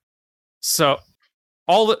higher. So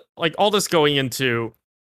all this going into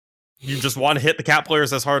you just want to hit the cat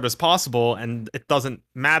players as hard as possible, and it doesn't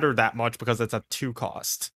matter that much because it's a 2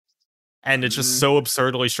 cost. And it's just so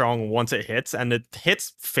absurdly strong once it hits, and it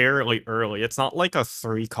hits fairly early. It's not like a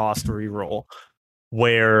 3 cost reroll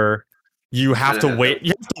where you have to wait.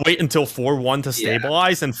 You have to wait until 4-1 to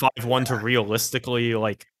stabilize and 5-1 to realistically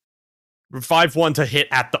 5-1 to hit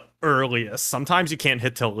at the earliest. Sometimes you can't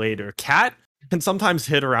hit till later. Cat can sometimes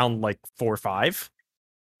hit around like 4-5,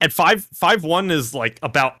 and 5-1 is like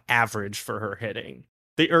about average for her hitting.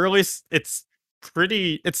 The earliest it's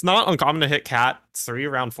not uncommon to hit cat 3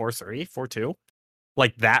 around 4-3, 4-2,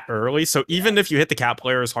 like that early. So even if you hit the cat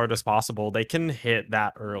player as hard as possible, they can hit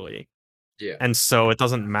that early. Yeah. And so it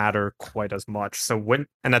doesn't matter quite as much. So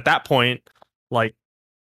at that point, like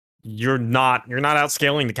you're not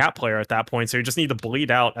outscaling the cat player at that point. So you just need to bleed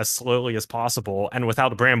out as slowly as possible. And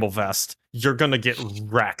without a bramble vest, you're gonna get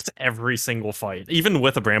wrecked every single fight. Even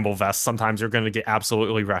with a bramble vest, sometimes you're gonna get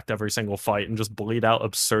absolutely wrecked every single fight and just bleed out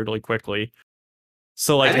absurdly quickly.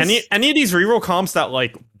 So like any of these reroll comps that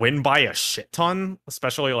like win by a shit ton,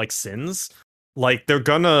 especially like Sins, like they're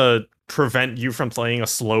gonna prevent you from playing a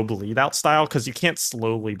slow bleed out style because you can't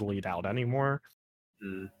slowly bleed out anymore.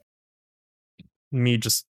 Me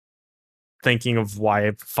just thinking of why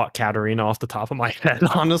I fought Katarina off the top of my head,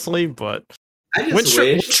 honestly, but win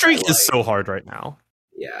streak is so hard right now.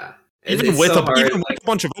 Yeah. Even with a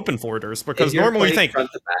bunch of open forters, because normally you think front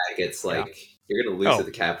to back, it's like you're gonna lose to the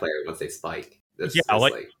cat player once they spike.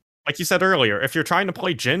 Like you said earlier, if you're trying to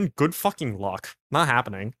play Jhin, good fucking luck. Not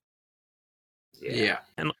happening. Yeah.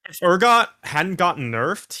 And if Urgot hadn't gotten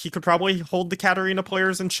nerfed, he could probably hold the Katarina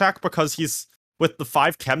players in check because he's with the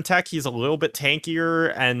 5 chem tech, he's a little bit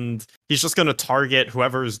tankier, and he's just going to target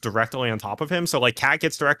whoever's directly on top of him. So, like, Cat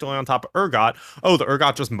gets directly on top of Urgot. Oh, the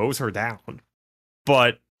Urgot just mows her down.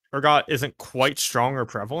 But Urgot isn't quite strong or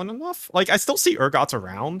prevalent enough. Like, I still see Urgots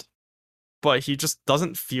around, but he just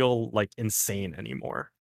doesn't feel, like, insane anymore.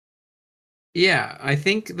 Yeah, I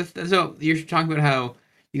think so. You're talking about how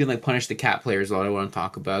you can like punish the cat players. Is what I want to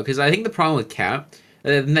talk about because I think the problem with cat,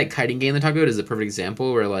 in that kiting game they talk about, is a perfect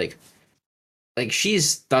example where like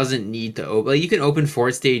she's doesn't need to open. Like you can open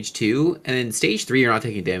forward stage 2, and then stage 3 you're not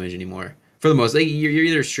taking damage anymore for the most. Like you're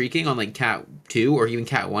either streaking on like cat 2 or even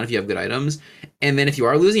cat 1 if you have good items, and then if you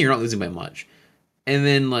are losing, you're not losing by much. And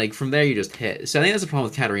then like from there you just hit. So I think that's the problem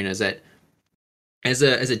with Katarina is that as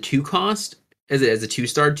a 2 cost, as a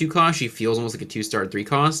 2-star 2 cost, she feels almost like a 2-star 3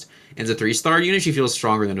 cost. And as a 3-star unit, she feels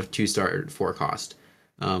stronger than a 2-star 4 cost,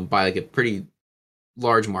 by like a pretty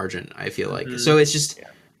large margin. I feel like so it's just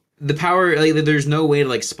the power. Like there's no way to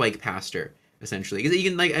like spike past her essentially because you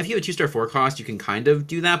can like if you have a 2-star 4 cost, you can kind of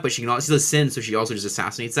do that, but she can also she's a Sin, so she also just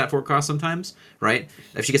assassinates that 4 cost sometimes, right?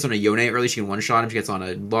 If she gets on a Yone early, she can one shot. If she gets on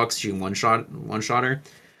a Lux, she can one shot her.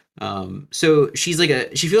 So she's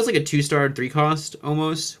like she feels like a 2-star 3 cost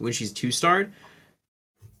almost when she's 2-starred,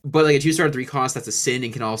 but like a 2-star 3 cost that's a Sin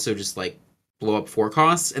and can also just like blow up 4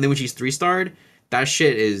 costs, and then when she's 3-starred, that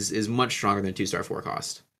shit is much stronger than a 2-star 4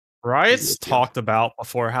 cost. Riot's talked about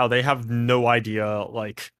before how they have no idea,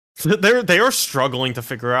 like they are struggling to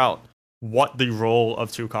figure out what the role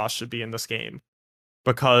of 2 cost should be in this game,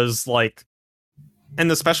 because like,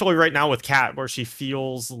 and especially right now with Cat, where she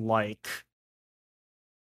feels like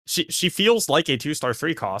she feels like a 2-star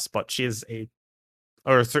 3 cost, but she is a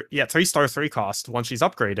 3-star 3 cost once she's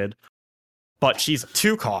upgraded, but she's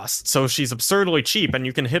 2 cost, so she's absurdly cheap, and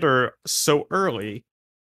you can hit her so early,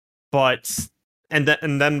 but and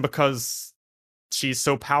then because she's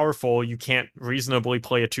so powerful, you can't reasonably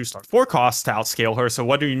play a 2-star 4 cost to outscale her. So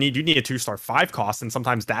what do you need? You need a 2-star 5 cost, and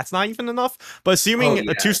sometimes that's not even enough. But assuming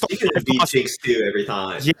a 2-star 5 cost takes 2 every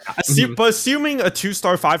time. Yeah, but assuming a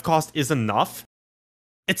 2-star 5 cost is enough,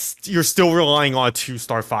 you're still relying on a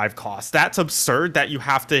 2-star 5 cost. That's absurd that you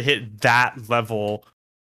have to hit that level,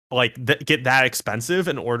 like get that expensive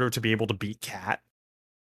in order to be able to beat Cat.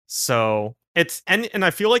 So it's and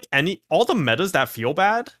I feel like all the metas that feel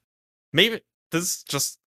bad, maybe this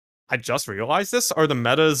just I just realized this are the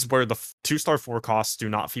metas where the 2-star 4 costs do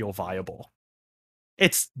not feel viable.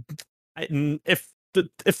 It's if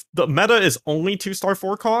the meta is only 2-star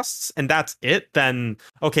 4 costs and that's it, then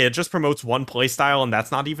okay, it just promotes one playstyle and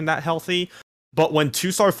that's not even that healthy. But when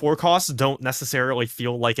 2-star 4 costs don't necessarily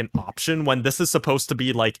feel like an option, when this is supposed to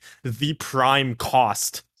be like the prime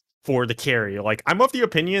cost for the carry, like I'm of the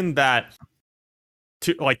opinion that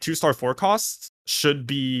 2-star 4 costs should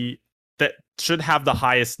have the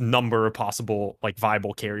highest number of possible like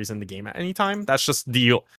viable carries in the game at any time. That's just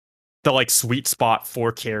the like sweet spot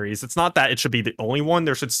for carries. It's not that it should be the only one.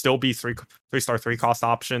 There should still be 3-star 3 cost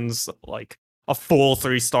options, like a full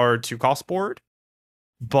 3-star 2 cost board.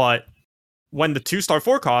 But when the 2-star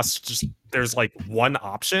 4 costs, just there's like one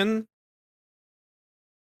option,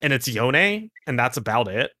 and it's Yone, and that's about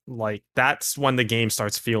it. Like that's when the game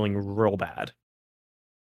starts feeling real bad.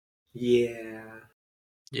 Yeah.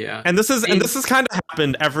 And this is kind of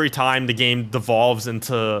happened every time the game devolves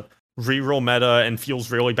into reroll meta and feels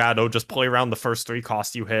really bad. Oh, just play around the first 3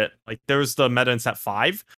 costs you hit. Like there's the meta in set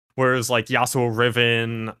 5, whereas like Yasuo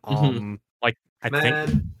Riven, like I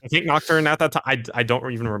think Nocturne at that time. I don't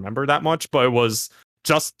even remember that much, but it was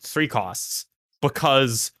just 3 costs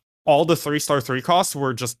because all the 3-star 3 costs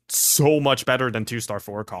were just so much better than 2-star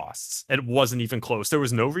 4 costs. It wasn't even close. There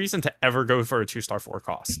was no reason to ever go for a 2-star 4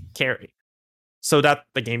 cost carry. So that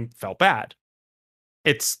the game felt bad.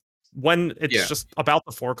 It's when it's just about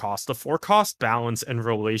the 4 cost. The 4 cost balance in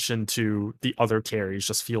relation to the other carries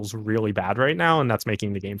just feels really bad right now, and that's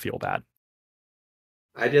making the game feel bad.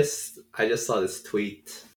 I just saw this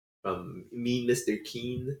tweet from me, Mr.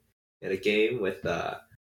 Keen, in a game with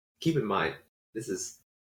keep in mind, this is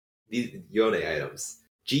these Yone items.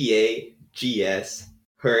 GA, GS,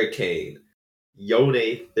 Hurricane,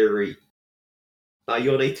 Yone 3. Not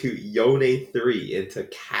Yone 2, Yone 3 into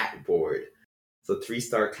Cat board. So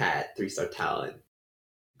 3-star Cat, 3-star Talon.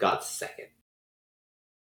 Got second.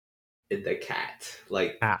 In the Cat.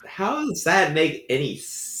 Like, how does that make any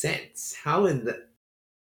sense? How in the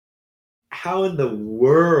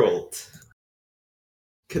world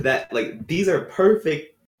could that, like, these are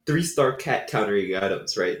perfect 3-star Cat countering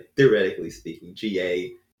items, right? Theoretically speaking.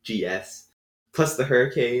 GA, GS, plus the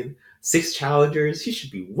Hurricane, 6 challengers. He should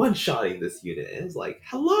be one-shotting this unit. And it's like,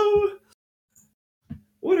 hello?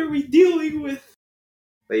 What are we dealing with?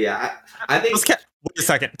 But yeah, I think Wait a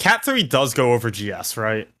second. Cat 3 does go over GS,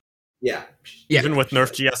 right? yeah. Even with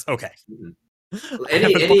nerf GS? Okay. Mhm.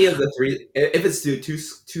 Any of the three, if it's two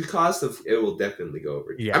costs, it will definitely go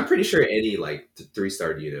over. Yeah. I'm pretty sure any like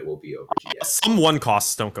 3-star unit will be over GS. Some 1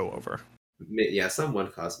 costs don't go over. Yeah, some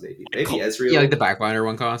 1 cost maybe Ezreal. Yeah, like the backliner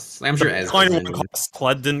 1 costs. I'm sure Backliner 1 costs.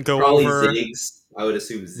 Kled didn't go probably over. Ziggs. I would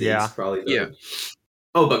assume Ziggs probably. Yeah.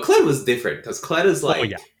 Oh, but Kled was different because Kled is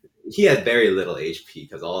like yeah. he had very little HP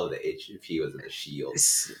because all of the HP was in the shield.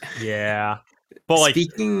 Yeah. But like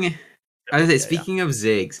speaking of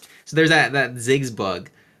Ziggs, so there's that Ziggs bug.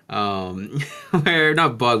 Where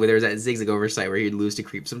not bug, but there's that Ziggs oversight where he'd lose to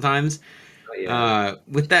creep sometimes.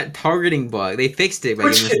 With that targeting bug, they fixed it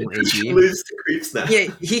by giving him AP. Lose to creeps now. Yeah,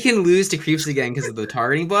 he can lose to creeps again because of the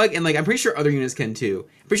targeting bug, and like I'm pretty sure other units can too.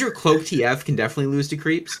 I'm pretty sure Cloak TF can definitely lose to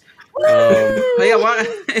creeps.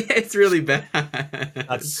 It's really bad.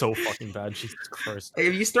 That's so fucking bad. Jesus Christ. Like,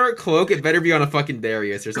 if you start Cloak, it better be on a fucking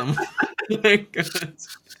Darius or something. Like if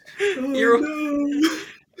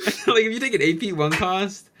you take an AP 1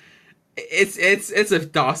 cost, it's a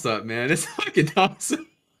toss up, man. It's a fucking toss up.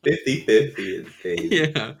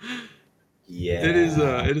 50-50 Yeah.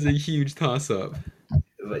 It is a huge toss up.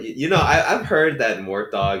 But I've heard that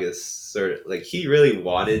Mortdog is sort of like he really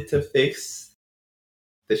wanted to fix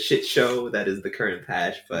the shit show that is the current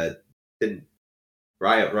patch, but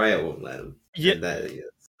Riot won't let him. Yeah.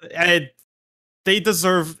 They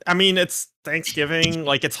deserve. I mean, it's Thanksgiving,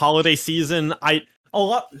 like it's holiday season.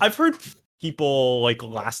 I've heard people like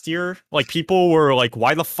last year, like people were like,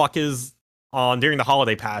 "Why the fuck is on during the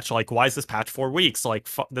holiday patch? Like, why is this patch 4 weeks? Like,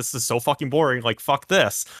 this is so fucking boring. Like, fuck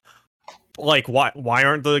this." Like, why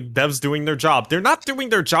aren't the devs doing their job? They're not doing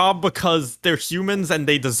their job because they're humans and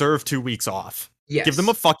they deserve 2 weeks off. Yes. Give them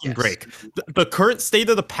a fucking break. The current state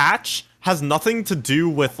of the patch has nothing to do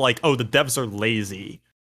with like, oh, the devs are lazy.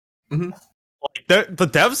 Mm-hmm. Like, the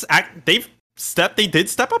devs they did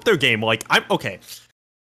step up their game. Like, I'm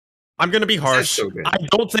gonna be harsh. So I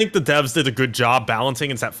don't think the devs did a good job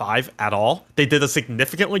balancing in set 5 at all. They did a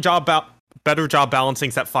significantly better job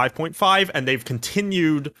balancing set 5.5, and they've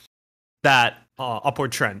continued that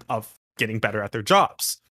upward trend of getting better at their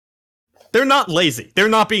jobs. They're not lazy. They're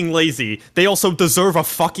not being lazy. They also deserve a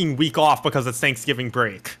fucking week off because it's Thanksgiving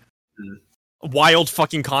break. Wild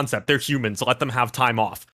fucking concept. They're humans. Let them have time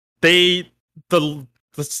off. The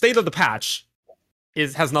state of the patch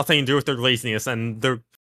has nothing to do with their laziness, and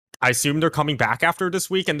I assume they're coming back after this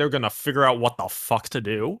week, and they're gonna figure out what the fuck to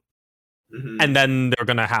do, and then they're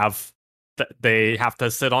gonna they have to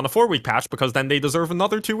sit on a 4-week patch because then they deserve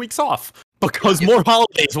another 2 weeks off because more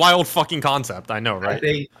holidays. Wild fucking concept. I know, right? I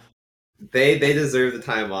think they deserve the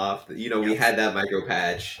time off. We had that micro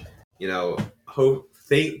patch. Hope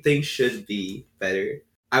things should be better.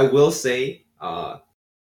 I will say,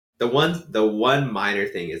 the one minor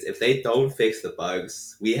thing is if they don't fix the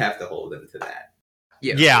bugs, we have to hold them to that.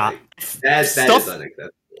 Yeah. That is unacceptable.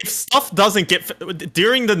 If stuff doesn't get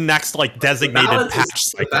during the next like designated patch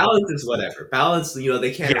cycle, the balance is whatever. Balance,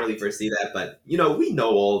 they can't really foresee that, but we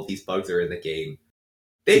know all of these bugs are in the game.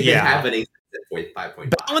 They've been happening since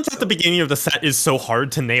 5.5. Balance at the beginning of the set is so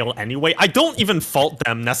hard to nail anyway. I don't even fault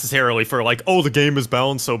them necessarily for like, oh, the game is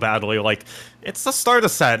balanced so badly. Like, it's the start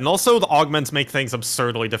of set, and also the augments make things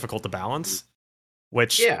absurdly difficult to balance,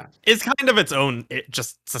 which is kind of its own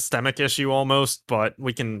just systemic issue almost. But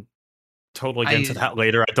we can totally get into that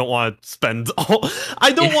later. I don't want to spend all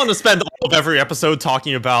of every episode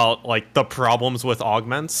talking about like the problems with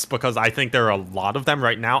augments because I think there are a lot of them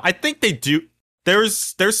right now. I think they do.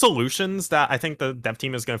 There's solutions that I think the dev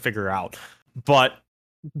team is going to figure out, but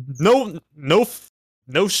no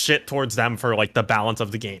shit towards them for like the balance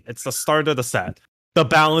of the game. It's the start of the set. The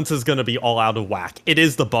balance is going to be all out of whack. It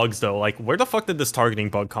is the bugs though. Like, where the fuck did this targeting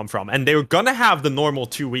bug come from? And they were going to have the normal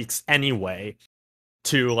 2 weeks anyway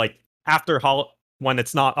to like after when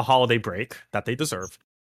it's not a holiday break that they deserve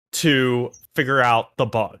to figure out the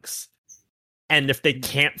bugs. And if they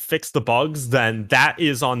can't fix the bugs, then that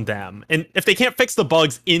is on them. And if they can't fix the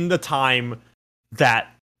bugs in the time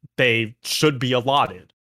that they should be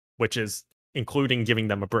allotted, which is including giving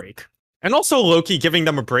them a break. And also low-key giving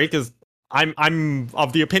them a break is I'm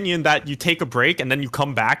of the opinion that you take a break and then you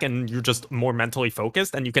come back and you're just more mentally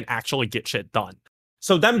focused and you can actually get shit done.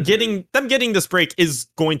 So them getting this break is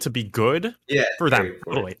going to be good for them.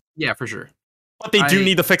 Totally. Yeah, for sure. But they do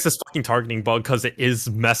need to fix this fucking targeting bug because it is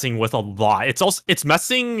messing with a lot. It's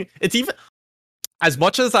even as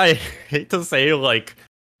much as I hate to say like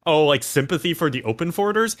sympathy for the open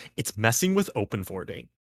forwarders, it's messing with open forwarding.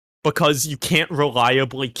 Because you can't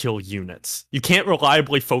reliably kill units. You can't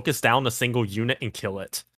reliably focus down a single unit and kill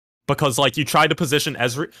it. because like you try to position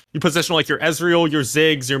you position like your Ezreal, your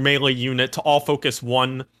Ziggs, your melee unit to all focus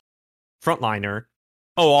one frontliner.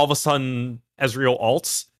 Oh, all of a sudden Ezreal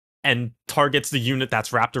ults and targets the unit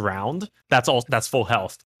that's wrapped around. That's full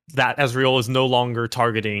health. That Ezreal is no longer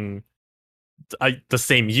targeting the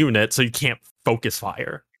same unit, so you can't focus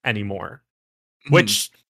fire anymore.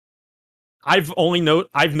 Which I've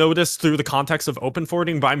noticed through the context of open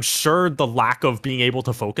forwarding, but I'm sure the lack of being able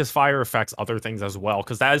to focus fire affects other things as well,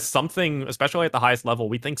 because that is something, especially at the highest level,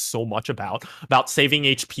 we think so much about saving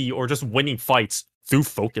HP or just winning fights through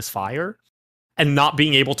focus fire, and not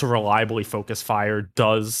being able to reliably focus fire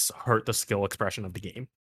does hurt the skill expression of the game.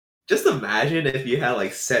 Just imagine if you had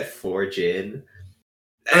like set Forge in.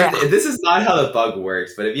 And this is not how the bug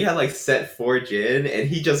works, but if you had like set Forge in and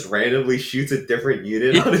he just randomly shoots a different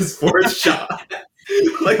unit on his fourth shot,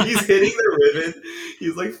 like he's hitting the Riven,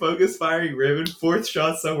 he's like focus firing Riven, fourth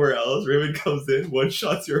shot somewhere else, Riven comes in, one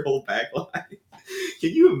shots your whole backline.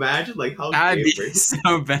 Can you imagine like how that'd be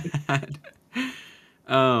so bad?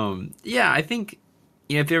 Yeah, I think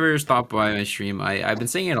if you ever stop by my stream, I've been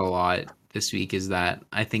saying it a lot this week, is that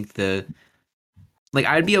I think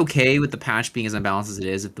I'd be okay with the patch being as unbalanced as it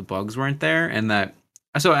is if the bugs weren't there, and that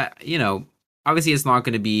obviously it's not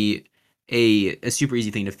going to be a super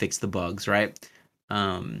easy thing to fix the bugs, right?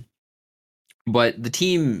 But the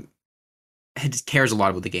team cares a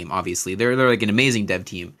lot about the game. Obviously, they're like an amazing dev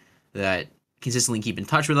team that consistently keep in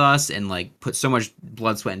touch with us and like put so much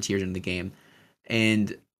blood, sweat, and tears into the game.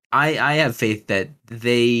 And I have faith that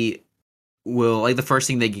they will, like, the first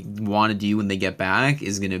thing they want to do when they get back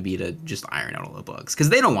is going to be to just iron out all the bugs, because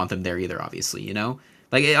they don't want them there either, obviously,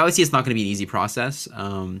 like, obviously it's not going to be an easy process,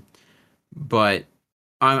 but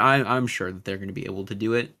I'm sure that they're going to be able to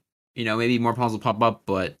do it. Maybe more problems will pop up,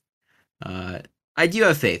 but I do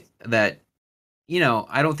have faith that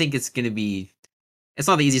I don't think it's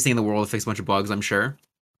not the easiest thing in the world to fix a bunch of bugs, I'm sure,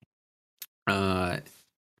 but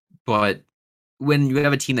when you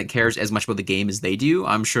have a team that cares as much about the game as they do,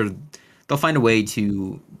 I'm sure they'll find a way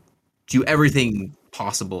to do everything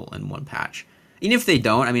possible in one patch. Even if they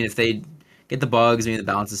don't, if they get the bugs, maybe the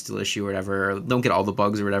balance is still an issue or whatever, or don't get all the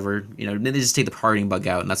bugs or whatever, they just take the parting bug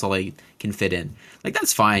out and that's all they can fit in. Like,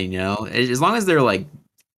 that's fine, as long as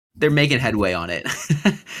they're making headway on it.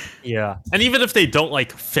 Yeah. And even if they don't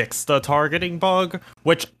like fix the targeting bug,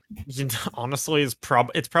 which honestly is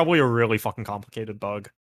it's probably a really fucking complicated bug,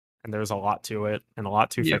 and there's a lot to it and a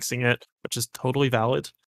lot to fixing it, which is totally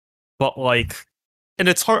valid. But like, and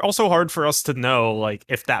it's also hard for us to know, like,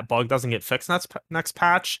 if that bug doesn't get fixed next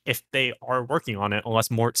patch, if they are working on it,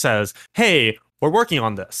 unless Mort says, hey, we're working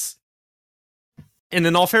on this. And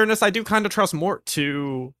in all fairness, I do kind of trust Mort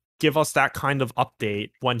to give us that kind of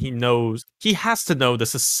update when he has to know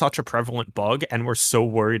this is such a prevalent bug and we're so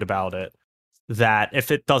worried about it, that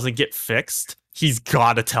if it doesn't get fixed, he's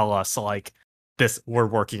got to tell us, like, we're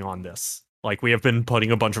working on this. Like, we have been putting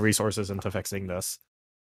a bunch of resources into fixing this.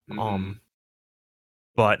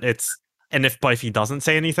 But if he doesn't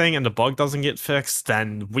say anything and the bug doesn't get fixed,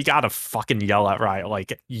 then we gotta fucking yell at Riot,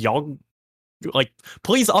 like, y'all, like,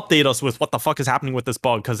 please update us with what the fuck is happening with this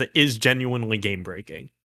bug, because it is genuinely game breaking.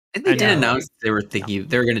 And they did announce they were thinking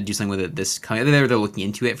they were going to do something with it this coming. They're looking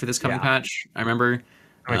into it for this coming patch. I remember.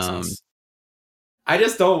 Makes sense. I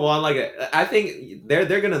just don't want I think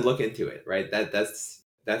they're gonna look into it, right? That's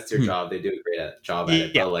their job. They do a great job at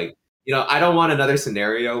it. But like, I don't want another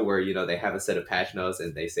scenario where they have a set of patch notes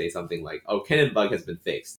and they say something like, "Oh, cannon bug has been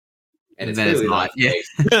fixed," and it's clearly not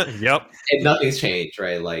fixed. Yep. And nothing's changed,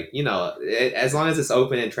 right? Like, as long as it's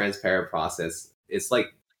open and transparent process, it's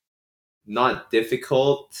like not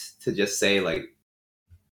difficult to just say like,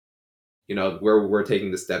 we're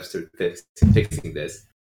taking the steps to fixing this.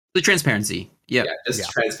 The transparency. Yep. Yeah,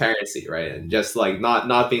 just transparency, right? And just like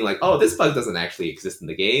not being like, oh, this bug doesn't actually exist in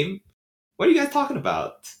the game. What are you guys talking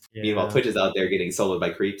about? Yeah. Meanwhile, Twitch is out there getting soloed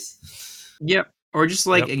by creeps. Yep. Or just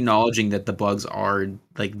like acknowledging that the bugs are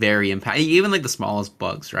like very impactful. Even like the smallest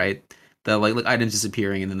bugs, right? The like items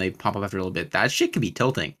disappearing and then they pop up after a little bit. That shit can be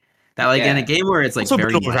tilting. That like in a game where it's like also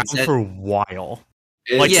very been around for a while.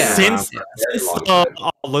 Since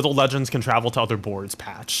Little Legends can travel to other boards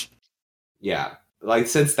patch. Yeah. Like,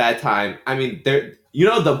 since that time,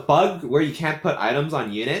 the bug where you can't put items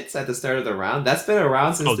on units at the start of the round, that's been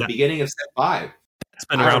around since the beginning of Set 5. It's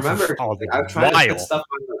been around for I've tried to put stuff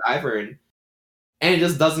on Ivern, and it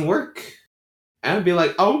just doesn't work. And I'd be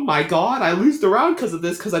like, oh my god, I lose the round because of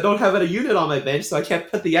this, because I don't have a unit on my bench, so I can't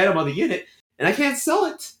put the item on the unit, and I can't sell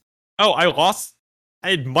it. Oh, I lost.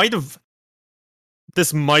 This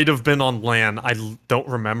might have been on LAN. I don't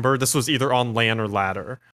remember. This was either on LAN or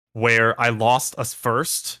ladder. where I lost us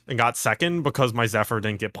first and got second because my Zephyr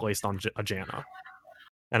didn't get placed on a Janna.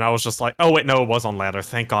 And I was just like, oh wait, no, it was on ladder.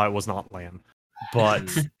 Thank God it was not Lamb. But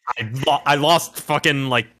I lost fucking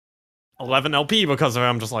like 11 LP because of it.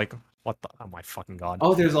 I'm just like, what the? Oh my fucking god.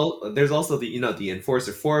 Oh, there's also the the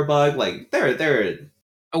Enforcer 4 bug. Like there.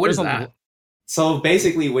 Oh, what is There's a- that? So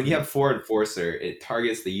basically, when you have 4 Enforcer, it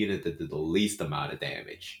targets the unit that did the least amount of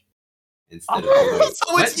damage. Instead of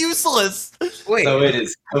So it's useless. Wait, so it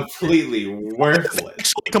is completely worthless.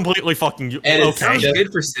 Actually, completely fucking. And it's Okay. just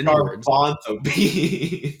good for Cinewords. Garbanzo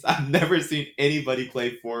beans. I've never seen anybody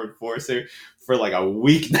play 4 Enforcer for like a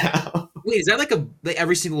week now. Wait, is that like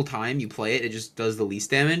every single time you play it, it just does the least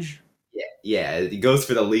damage? Yeah, it goes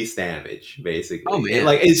for the least damage, basically. Oh, man.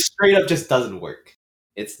 It straight up just doesn't work.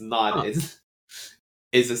 It's not. Huh.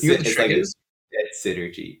 It's You know what the it's trick like a is? dead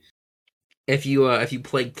synergy. If you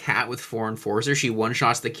play Cat with 4 Enforcer, she one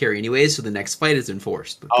shots the carry anyways, so the next fight is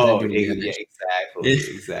enforced. Oh, Doesn't do any damage.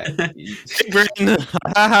 exactly. Big brain.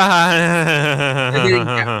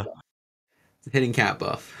 It's a hitting cat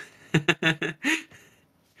buff.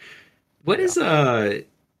 What is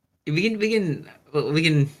we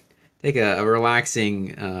can take a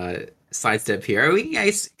relaxing sidestep here. We can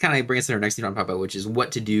guys kind of bring us to our next thing to talk about, which is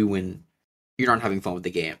what to do when you're not having fun with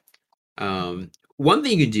the game. One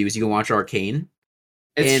thing you can do is you can watch Arcane.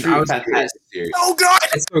 It's And true, I was fantastic series. Oh god.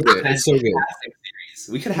 It's so good. It's so good. Fantastic series.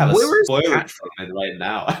 We could have a Where's spoiler Cat segment right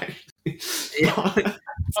now. Actually. Yeah.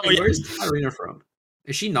 Oh, yeah. Where's Katarina from?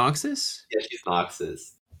 Is she Noxus? Yeah, she's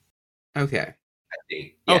Noxus. Okay. I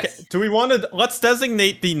think. Okay. Yes. Do we want to? Let's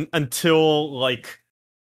designate the until like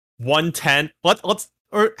 110. Let's.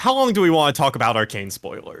 Or how long do we want to talk about Arcane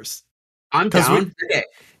spoilers? I'm 'Cause down.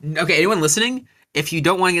 Okay, anyone listening, if you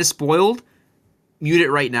don't want to get spoiled, mute it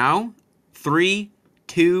right now. 3,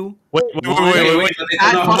 2. Wait. But they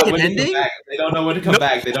That don't know fucking when to come ending? back. They don't know when to come No.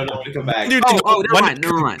 back. They don't know when to come back. Dude, Oh, never when- mind.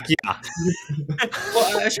 Never mind. Yeah.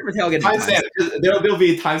 Well, I should tell getting Timestamp. There'll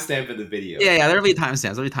be a timestamp in the video. Yeah, there'll be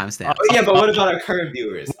timestamps. There'll be timestamps. Oh, yeah, but what about our current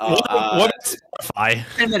viewers? What is Spotify?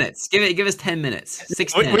 10 minutes. Give us 10 minutes.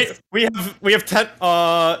 6 We, 10. we have 10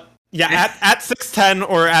 at 6:10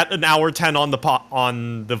 or at an hour 10 on the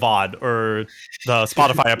on the VOD or the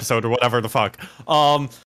Spotify episode or whatever the fuck.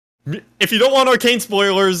 If you don't want Arcane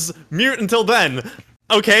spoilers, mute until then.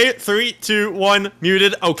 Okay, 3, 2, 1,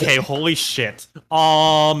 muted. Okay, holy shit.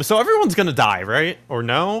 So everyone's gonna die, right? Or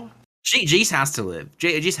no? Jace has to live.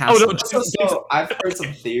 Jace has Oh, to no, live. So I've heard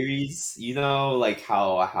some theories. You know, like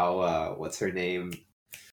how what's her name?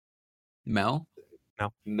 Mel?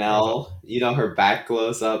 Mel. You know, her back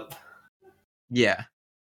glows up. Yeah.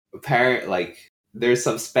 There's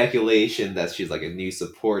some speculation that she's like a new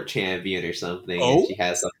support champion or something, Oh? and she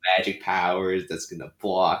has some magic powers that's gonna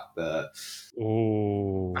block the.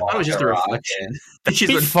 Ooh. I thought it was just a reflection. That'd She's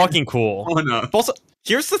be like, fucking cool. oh no. Also,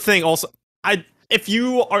 here's the thing. Also, if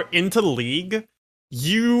you are into the league,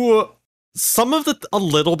 some of a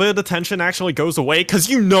little bit of the tension actually goes away because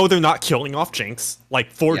you know they're not killing off Jinx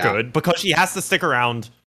like for Yeah. good because she has to stick around.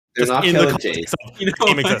 They're just not in killing the Jace. context of You know the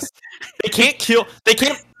game what? exists. They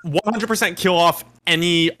can't 100% kill off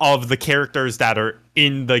any of the characters that are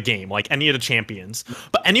in the game, like any of the champions.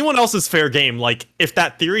 But anyone else is fair game. Like if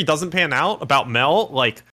that theory doesn't pan out about Mel,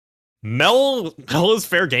 like Mel is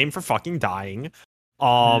fair game for fucking dying.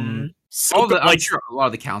 So I'm like sure a lot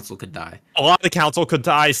of the council could die. a lot of the council could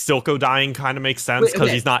die. Silco dying kind of makes sense Wait, because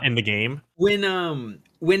okay. he's not in the game.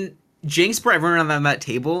 When Jinx brought everyone on that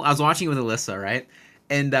table, I was watching it with Alyssa, right?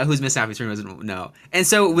 And who's Miss Happy Stream doesn't know. And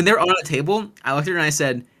so when they're all at the table, I looked at her and I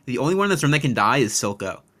said, the only one in this room that can die is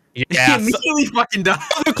Silco. Yeah, He immediately fucking died.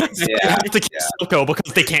 they have to kill Silco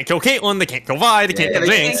because they can't kill Caitlyn, they can't kill Vi, they can't Yeah, kill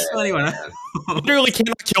they Jinx. can't kill anyone. Literally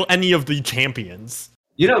cannot kill any of the champions.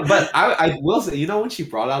 You know, but I will say, you know, when she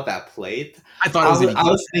brought out that plate, I thought it was gonna be I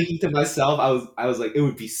was thinking to myself, I was like, it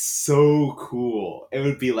would be so cool. It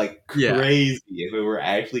would be like Yeah. crazy if it were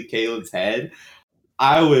actually Caitlin's head.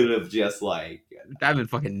 I would have just like, that'd been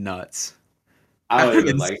fucking nuts. I would have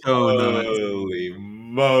been That'd like, been so nuts. holy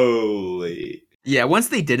moly. Yeah, once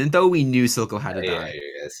they didn't though, we knew Silco had to Yeah, die.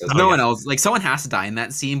 so No one else. Like someone has to die in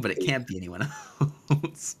that scene, but it can't be anyone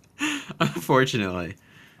else. Unfortunately.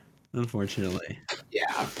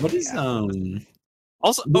 yeah. What is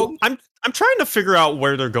Also, I'm trying to figure out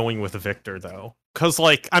where they're going with Victor though, because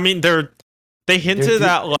like I mean they hinted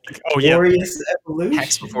at like Glorious evolution.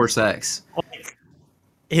 Hex before sex? like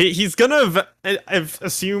he's gonna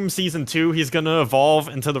assume season 2 he's gonna evolve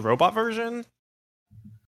into the robot version.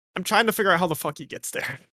 I'm trying to figure out how the fuck he gets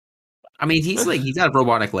there. I mean, he's got a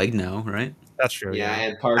robotic leg now, right? That's true. Yeah,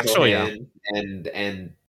 and partial Actually, yeah. hand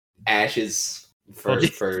and Ash's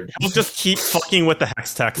He'll just keep fucking with the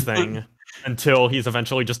Hextech thing until he's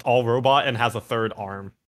eventually just all robot and has a third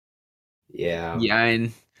arm. Yeah. Yeah,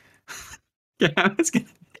 and yeah, I was gonna...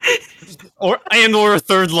 or a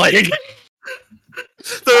third leg.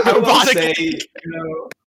 I will say,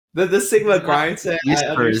 the Sigma grind set, I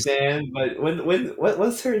understand, but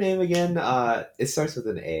what's her name again? It starts with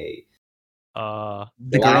an A.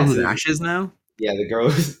 The girl who's Ashes now? Yeah, the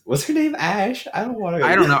girl what's her name? Ash? I don't want to.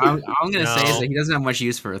 I don't know. I'm gonna say is that he doesn't have much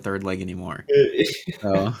use for a third leg anymore.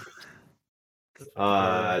 So,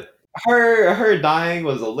 her dying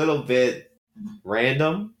was a little bit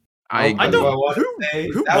random. I don't.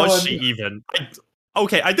 Who was she even?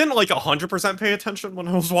 I didn't 100% pay attention when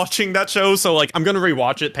I was watching that show, so I'm gonna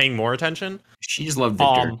rewatch it, paying more attention. She just loved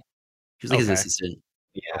Victor. She was his assistant.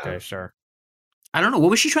 Yeah. Okay, sure. I don't know. What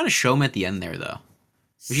was she trying to show him at the end there, though?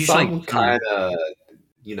 Was she some kind of,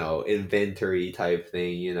 inventory type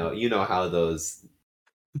thing? You know how those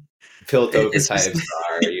Piltover types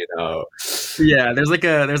are. Yeah, there's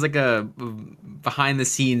a behind the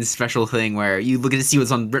scenes special thing where you look at to see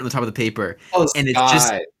what's written on the top of the paper, and it's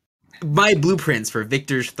just my blueprints for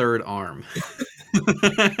Victor's third arm.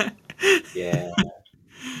 Yeah,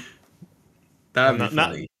 that'd be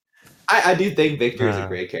funny. I do think Victor is a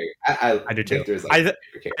great character. I do too. Victor's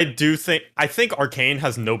I think Arcane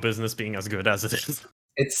has no business being as good as it is.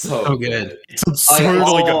 It's so good. It's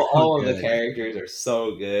absurdly good. All of the characters are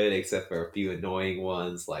so good, except for a few annoying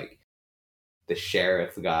ones, like the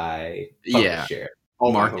sheriff guy. Yeah, sheriff.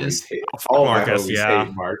 Marcus. Marcus.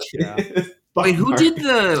 Yeah. Marcus. Yeah. Wait, who did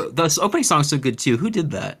the opening song so good too? Who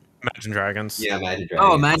did that? Imagine Dragons. Yeah, Imagine Dragons.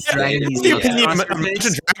 Oh, Imagine Dragons.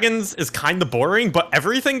 Imagine Dragons is kind of boring, but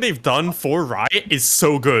everything they've done for Riot is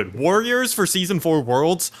so good. Warriors for Season 4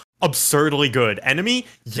 Worlds, absurdly good. Enemy,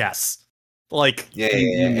 yes.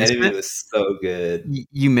 Enemy was so good.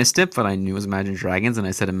 You missed it, but I knew it was Imagine Dragons, and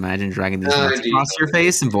I said Imagine Dragons across your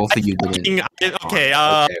face, and both of you didn't.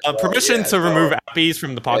 Permission to remove Appies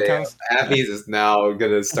from the podcast. Appies is now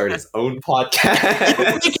gonna start its own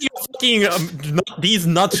podcast. Making a fucking these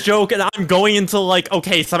nuts joke, and I'm going into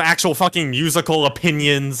some actual fucking musical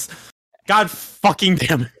opinions. God fucking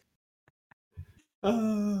damn it.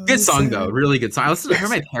 Good song though, really good song. I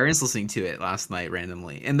heard my parents listening to it last night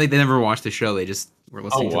randomly, and they never watched the show. They just were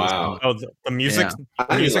listening to it. Oh, the music,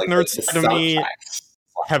 the music nerd side of me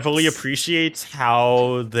heavily appreciates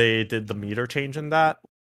how they did the meter change in that.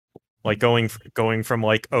 Going from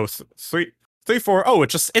 3/4. Oh,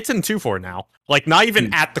 it's in 2/4 now. Not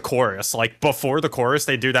even at the chorus. Before the chorus,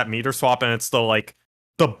 they do that meter swap, and it's the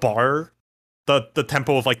bar, the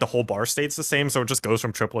tempo of the whole bar stays the same, so it just goes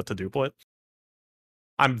from triplet to duplet.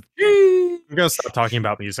 I'm gonna stop talking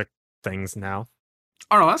about music things now.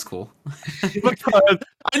 Oh no, that's cool. Because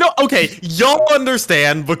I know, okay, y'all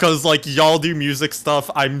understand because y'all do music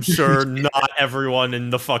stuff. I'm sure not everyone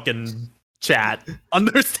in the fucking chat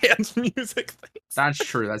understands music things. That's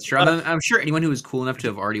true. That's true. I'm sure anyone who is cool enough to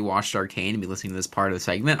have already watched Arcane and be listening to this part of the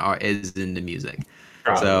segment is into music.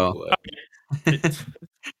 Probably. So.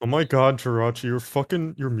 Oh my God,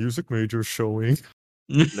 Jirachi, your music major's showing.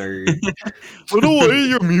 Nerd. Put away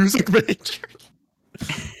your music major.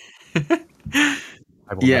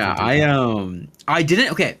 I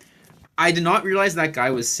didn't. Okay, I did not realize that guy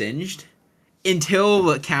was singed until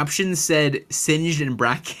the caption said "singed" in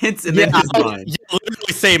brackets, and then his line. Yeah,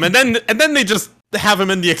 literally same. And then they just have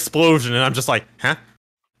him in the explosion, and I'm just like, huh?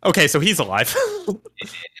 Okay, so he's alive.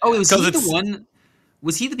 Oh, was he the one?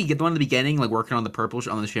 Was he the one in the beginning, working on the purple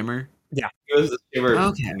on the shimmer? Yeah, he was the shimmer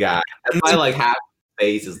guy. That's why half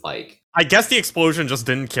face is I guess the explosion just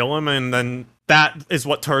didn't kill him, and then that is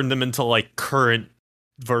what turned him into current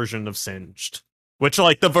version of Singed. Which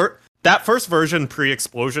that first version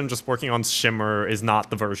pre-explosion, just working on shimmer, is not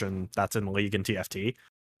the version that's in League and TFT.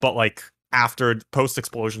 But after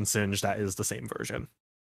post-explosion Singed, that is the same version.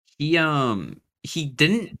 He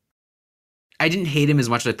didn't. I didn't hate him as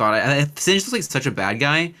much as I thought. Singed was such a bad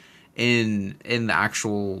guy in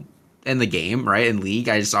the game, right? In League,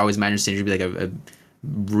 I just always imagined Singed to be a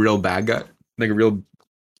real bad guy, a real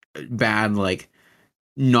bad,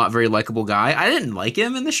 not very likable guy. I didn't like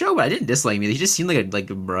him in the show, but I didn't dislike him. He just seemed like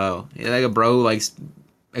a bro,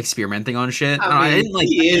 experimenting on shit. I didn't like.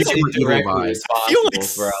 He is directly responsible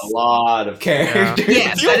for a lot of characters.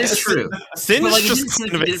 Yeah, that is true. Singed just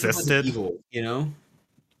kind of existed, evil,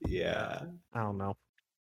 Yeah, I don't know.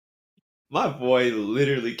 My boy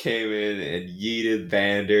literally came in and yeeted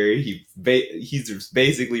Vander. He's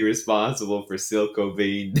basically responsible for Silco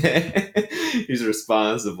being dead. He's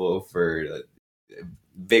responsible for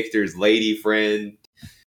Victor's lady friend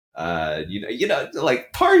like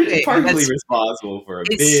Okay, partially responsible for a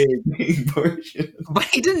big portion. But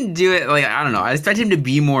he didn't do it like, I don't know. I expect him to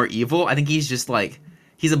be more evil. I think he's just like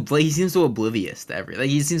he seems so oblivious to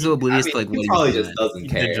he seems so oblivious to like he what probably he's just doing. doesn't He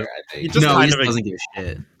care. just- I he think. just No, kind he of just doesn't give a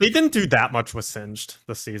shit. They didn't do that much with Singed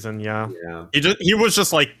this season. Yeah, Yeah. he was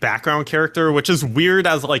just like background character, which is weird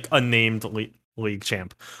as like a named league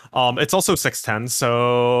champ. It's also 610,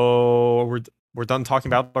 so we're done talking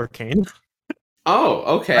about Arcane.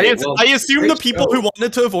 Oh, okay. I assume the great people show. who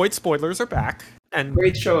wanted to avoid spoilers are back. And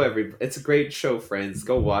Great show, it's a great show, friends.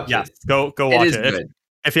 Go watch yeah, it. go It watch is it. good.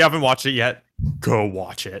 If you haven't watched it yet, go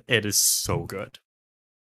watch it. It is so good.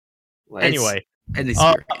 Like, Anyway, An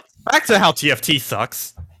experience. back to how TFT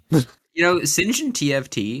sucks. Singed and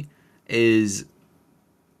TFT is.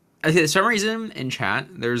 For some reason in chat,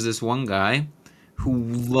 there's this one guy who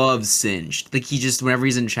loves Singed. Like he just whenever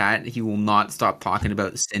he's in chat, he will not stop talking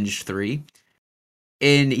about Singed 3.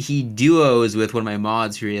 And he duos with one of my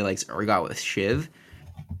mods who really likes Urgot with Shiv.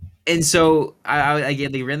 And so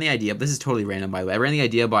they ran the idea. This is totally random, by the way. I ran the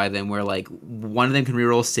idea by them where like one of them can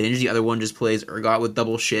reroll Singed, the other one just plays Urgot with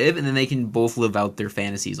double Shiv, and then they can both live out their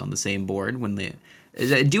fantasies on the same board. When they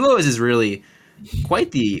duos is really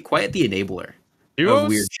quite the enabler of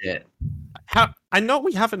weird shit. I know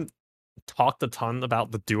we haven't talked a ton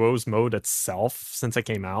about the duos mode itself since it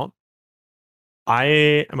came out.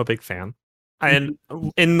 I am a big fan. And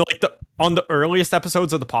in like on the earliest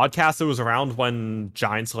episodes of the podcast, it was around when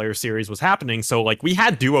Giant Slayer series was happening. So like we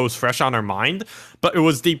had duos fresh on our mind, but it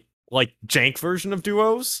was the like jank version of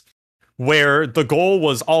duos where the goal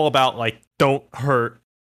was all about like don't hurt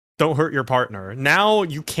your partner. Now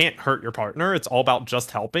you can't hurt your partner. It's all about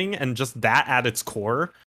just helping, and just that at its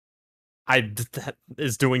core, that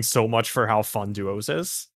is doing so much for how fun duos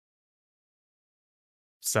is.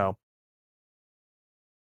 So.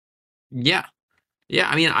 Yeah.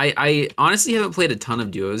 I mean, I honestly haven't played a ton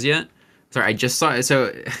of duos yet. Sorry, I just saw it. So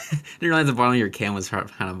I didn't realize the bottom of your cam was kind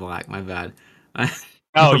of black. My bad.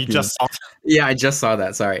 Oh, you just saw. Yeah, I just saw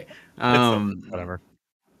that. Sorry. Whatever.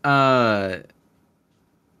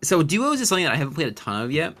 So duos is something that I haven't played a ton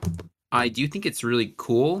of yet. I do think it's really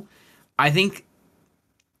cool. I think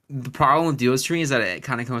the problem with duos for me is that it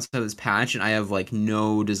kind of comes out of this patch, and I have like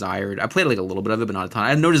no desire. I played like a little bit of it, but not a ton. I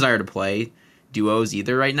have no desire to play duos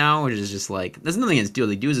either right now, which is just like there's nothing against duos.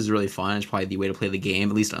 Like duos is really fun. It's probably the way to play the game,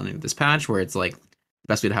 at least on this patch, where it's like the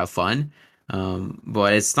best way to have fun.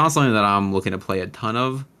 But it's not something that I'm looking to play a ton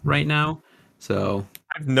of right now. So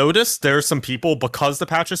I've noticed there's some people, because the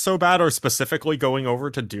patch is so bad, are specifically going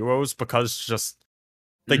over to duos because just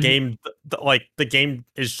the game, the game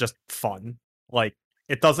is just fun. Like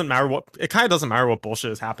it kind of doesn't matter what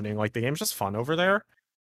bullshit is happening. Like the game's just fun over there,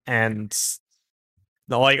 and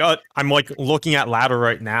like I'm like looking at ladder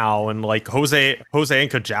right now, and like Jose and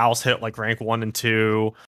Kajals hit like rank 1 and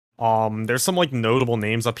 2. There's some like notable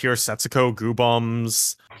names up here. Setsuko,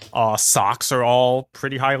 Goobums, Socks are all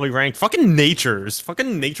pretty highly ranked. Fucking Nature's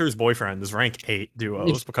boyfriend is rank 8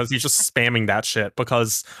 duos because he's just spamming that shit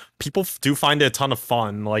because people do find it a ton of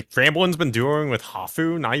fun. Like Ramblin's been duoing with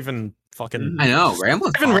Hafu, not even fucking. I know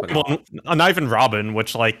Ramblin's Not even Robin,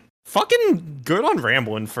 which like fucking good on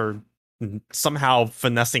Ramblin for somehow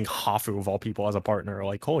finessing Hafu of all people as a partner.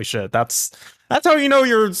 Like holy shit, that's how you know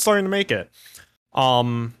you're starting to make it.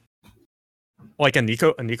 Like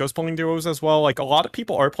Nico's playing duos as well. Like a lot of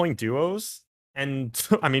people are playing duos, and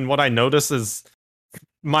I mean what I noticed is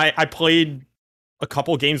I played a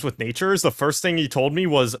couple games with Natures. The first thing he told me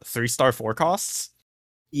was 3-star 4 costs.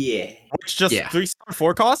 Yeah. Which just 3-star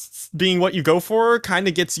 4 costs being what you go for kind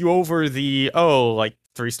of gets you over the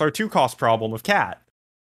 3-star 2 cost problem of Cat.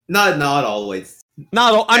 Not always.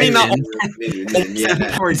 Not all. I mean, not all. Yeah.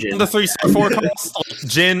 The 3-star 4 costs. Like,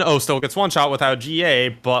 Jin still gets one shot without GA,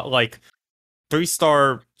 but like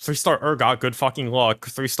 3-star Urgot, good fucking luck.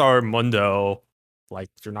 3-star Mundo, like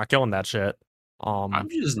you're not killing that shit. I'm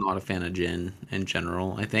just not a fan of Jin in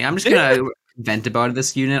general. I think I'm just gonna vent about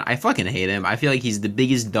this unit. I fucking hate him. I feel like he's the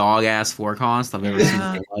biggest dog ass 4 cost I've ever seen in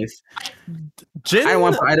my life. Jin, I don't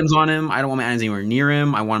want to put items on him. I don't want my items anywhere near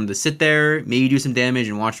him. I want him to sit there, maybe do some damage,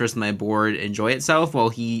 and watch the rest of my board enjoy itself while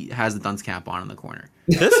he has the dunce cap on in the corner.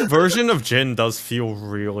 This version of Jin does feel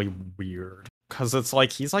really weird because it's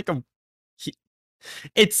like he's like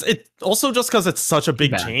it's also just because it's such a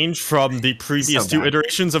big change from the previous 2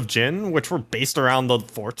 iterations of Jin, which were based around the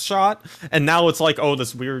 4th shot, and now it's like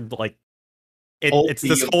this weird like it's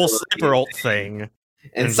this whole sniper ult thing,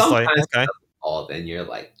 and sometimes then you're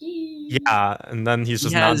like yeah, and then he's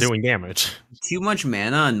just not doing damage. Too much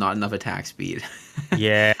mana and not enough attack speed.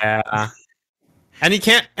 Yeah, and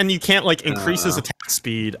you can't like increase his attack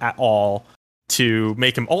speed at all to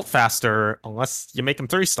make him ult faster unless you make him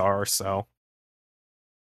 3-star. So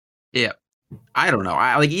Yeah. I don't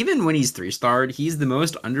know. Even when he's 3-starred, he's the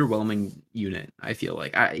most underwhelming unit. I feel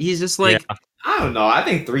like he's just like. Yeah. I don't know. I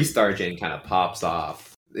think 3-star Jin kind of pops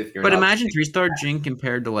off if you're. But not imagine 3-star Jin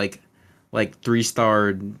compared to like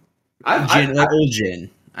 3-starred Jin, I've, like old Jin.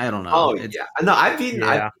 I don't know. Oh It's- yeah, no.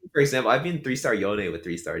 Yeah. For example, I've been 3-star Yone with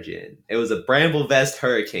 3-star Jin. It was a Bramble Vest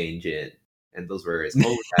Hurricane Jin, and those were his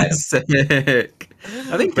old items. Sick.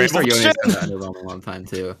 I think 3-star Yone is kind of underwhelming a long time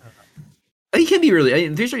too. He can be really.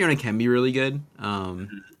 3-star Yone can be really good.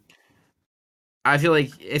 I feel like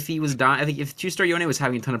if he was dying, I think if 2-star Yone was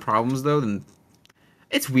having a ton of problems though, then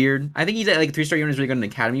it's weird. I think he's like 3-star Yone is really good on an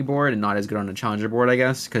academy board and not as good on a challenger board, I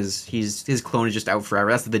guess, because his clone is just out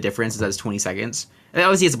forever. That's the difference. Is that it's 20 seconds. And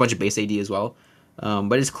obviously, it's a bunch of base AD as well.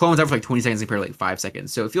 But his clone's out for like 20 seconds compared to like 5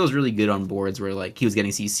 seconds. So it feels really good on boards where like he was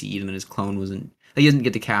getting CC'd and then his clone wasn't. Like, he doesn't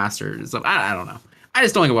get to cast or stuff. I don't know. I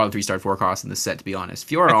just don't like a lot of 3-star 4-cost in this set, to be honest.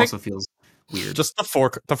 Fiora also feels weird. Just the 4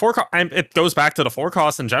 cost. It goes back to the 4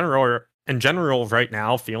 cost in general. Or in general, right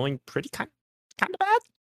now, feeling pretty kind of bad.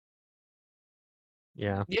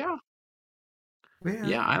 Yeah. Yeah.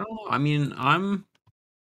 I don't know. I mean, I'm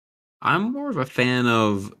more of a fan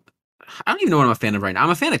of. I don't even know what I'm a fan of right now. I'm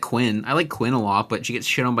a fan of Quinn. I like Quinn a lot, but she gets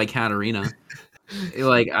shit on by Katarina.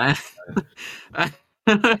 Like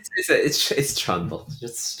It's Trundle.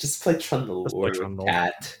 Just play Trundle Just or play Trundle.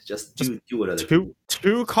 Cat. Just do what other.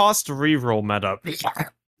 2 cost reroll meta.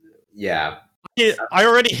 Yeah. I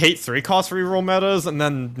already hate 3 cost reroll metas, and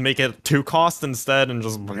then make it 2 cost instead, and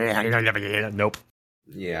just nope.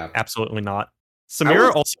 Yeah. Absolutely not.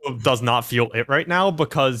 Samira also does not feel it right now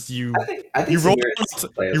because you I think you roll Samira's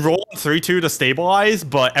playable. you roll on 3-2 to stabilize,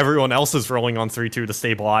 but everyone else is rolling on 3-2 to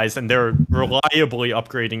stabilize, and they're reliably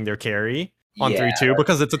upgrading their carry on 3-2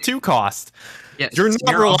 because it's a 2 cost. yeah, You're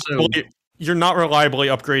Samira not reliably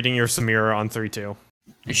upgrading your Samira on 3-2.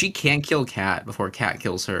 and she can't kill Cat before Cat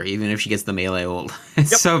kills her, even if she gets the melee ult.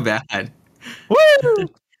 It's so bad. Woo!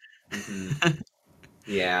 Mhm.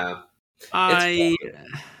 Yeah.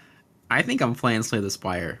 I think I'm playing Slay the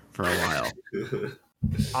Spire for a while.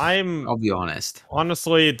 I'll be honest.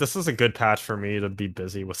 Honestly, this is a good patch for me to be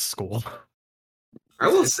busy with school. I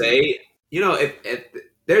will say, if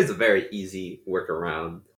there's a very easy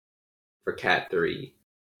workaround for Cat 3.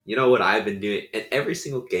 You know what I've been doing in every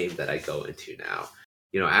single game that I go into now.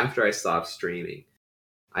 After I stop streaming,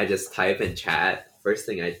 I just type in chat. First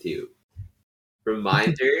thing I do,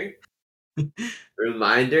 reminder.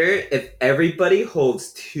 Reminder, if everybody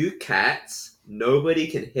holds 2 cats, nobody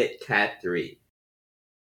can hit Cat 3.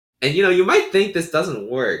 And you might think this doesn't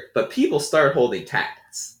work, but people start holding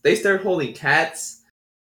cats. They start holding cats,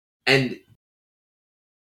 and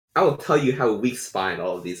I will tell you how weak spine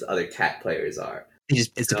all of these other cat players are.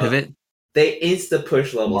 It's to pivot. They insta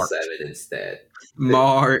push level Marked. 7 instead.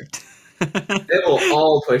 Marked. They will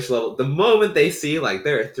all push level. The moment they see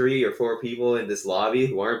there are 3 or 4 people in this lobby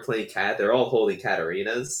who aren't playing cat, they're all holding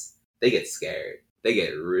Katarinas. They get scared. They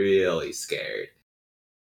get really scared.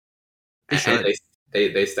 They should.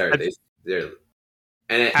 And they start. They're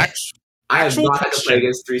and I have actual not had to question. play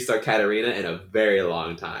against 3-star Katarina in a very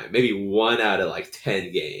long time. Maybe 1 out of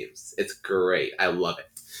 10 games. It's great. I love it.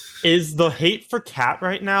 Is the hate for Cat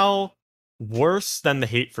right now worse than the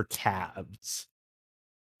hate for Cavs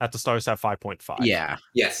at the stars at 5.5? Yeah.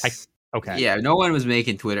 Yes. Okay. Yeah. No one was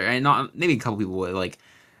making Twitter, and not maybe a couple people would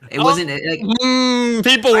It wasn't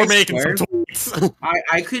people I were making swear. some tweets.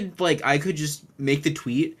 I could just make the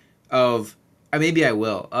tweet of maybe I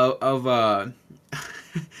will of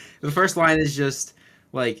the first line is just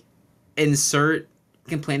insert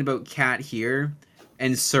complain about Cat here,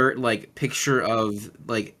 insert picture of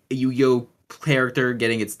a Yu-Gi-Oh character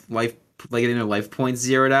getting its life getting their life points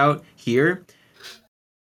zeroed out here,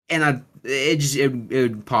 and it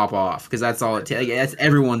would pop off because that's all it takes. That's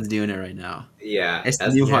everyone's doing it right now. Yeah. It's the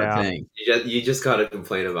new hot thing. You just gotta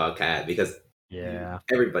complain about Cat because Yeah.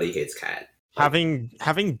 everybody hates Cat.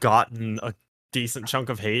 Having gotten a decent chunk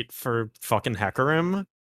of hate for fucking Hecarim,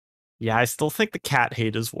 yeah, I still think the Cat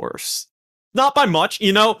hate is worse. Not by much,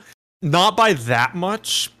 not by that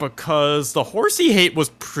much, because the Horsey hate was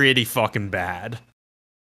pretty fucking bad.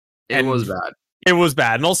 It was bad. It was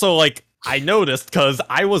bad. And also, I noticed because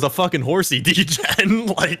I was a fucking Horsey degen.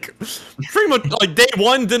 Pretty much, day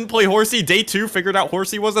 1 didn't play Horsey. Day 2 figured out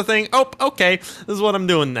Horsey was a thing. Oh, okay, this is what I'm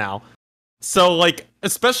doing now. So,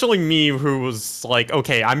 especially me who was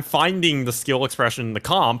okay, I'm finding the skill expression in the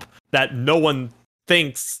comp that no one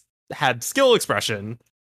thinks had skill expression.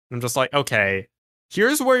 I'm just okay,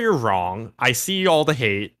 here's where you're wrong. I see all the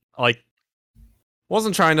hate.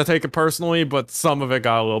 Wasn't trying to take it personally, but some of it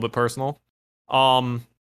got a little bit personal.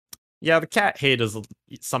 Yeah, the cat hate is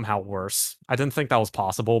somehow worse. I didn't think that was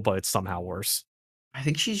possible, but it's somehow worse. I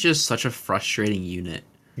think she's just such a frustrating unit.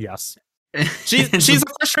 Yes. She's a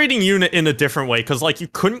frustrating unit in a different way, because like you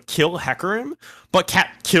couldn't kill Hecarim, but Cat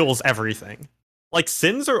kills everything. Like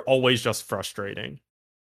Sins are always just frustrating.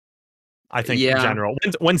 I think in general.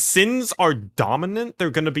 When Sins are dominant, they're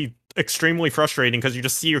gonna be extremely frustrating because you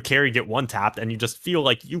just see your carry get one tapped and you just feel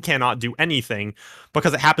like you cannot do anything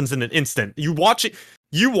because it happens in an instant. You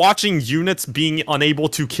watching units being unable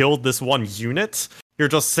to kill this one unit, you're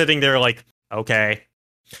just sitting there like, okay.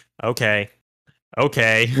 Like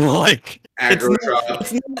it's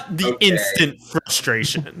not the instant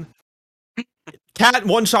frustration. Cat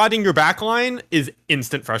one-shotting your backline is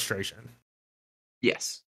instant frustration.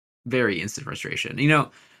 Yes. Very instant frustration. You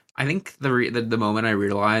know, I think the moment I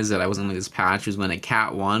realized that I wasn't in this patch was when a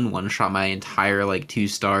Cat one shot my entire like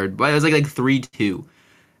 2-star, but it was like 3-2.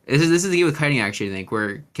 This is the game with kiting actually, I think,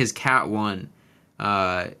 where because Cat 1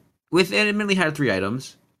 with it admittedly had 3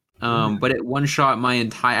 items. But it one shot my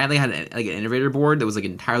entire. I had like an innovator board that was like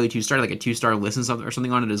entirely 2-star, like a 2-star list and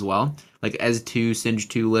something on it as well, like Ez2, Singe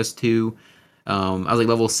 2, List 2. I was like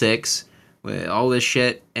level 6 with all this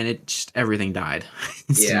shit, and it just everything died.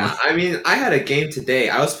 Yeah, I mean, I had a game today.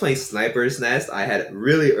 I was playing Sniper's Nest. I had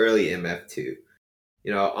really early MF2.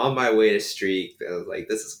 You know, on my way to streak, I was like,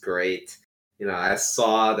 this is great. You know, I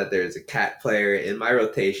saw that there's a cat player in my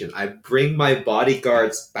rotation. I bring my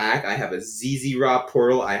bodyguards back. I have a ZZ Raw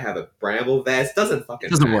portal. I have a Bramble Vest. Doesn't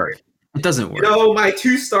matter. Work. It doesn't work. You know, my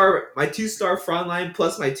 2-star frontline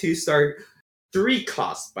plus my 2-star 3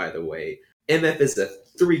 cost, by the way. MF is a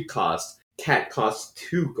 3 cost. Cat costs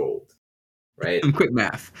 2 gold. Right? Quick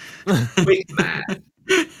math. Quick math.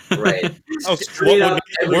 Right. Okay, what would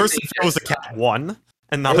be worse if it was a Cat 1?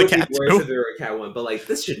 And not a Cat 2. Worse if it were a Cat 1, but like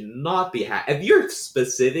this should not be if you're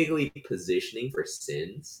specifically positioning for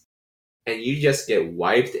Sins and you just get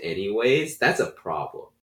wiped anyways, that's a problem.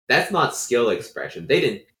 That's not skill expression. They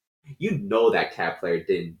didn't. You know that Cat player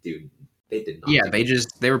didn't do. They did not. Yeah,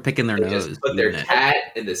 they were picking their nose. Just put their cat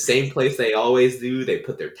in the same place they always do. They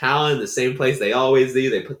put their Talon in the same place they always do.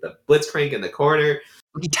 They put the Blitzcrank in the corner.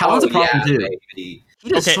 Talon's a problem too. Baby. He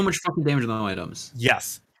does so much fucking damage with no items.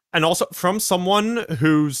 Yes. And also from someone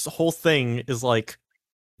whose whole thing is like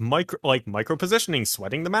micro positioning,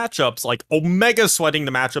 sweating the matchups, like Omega sweating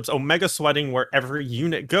the matchups, Omega sweating where every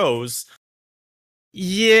unit goes.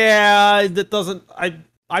 Yeah, that doesn't.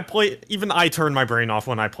 I turn my brain off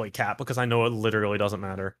when I play Cat because I know it literally doesn't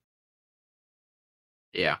matter.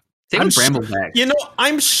 Yeah. Same with Bramble Vest. You know,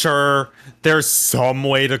 I'm sure there's some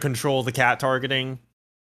way to control the Cat targeting.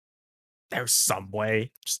 There's some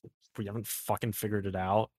way. Just we haven't fucking figured it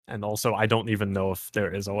out. And also, I don't even know if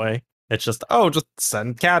there is a way. It's just, just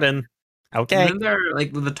send Cat in. Okay. Isn't there,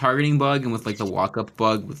 like, with the targeting bug and with, like, the walk-up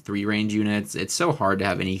bug with 3 range units, it's so hard to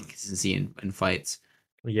have any consistency in fights.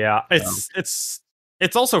 Yeah, it's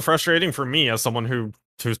also frustrating for me as someone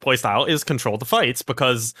whose playstyle is control the fights,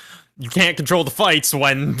 because you can't control the fights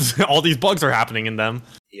when all these bugs are happening in them.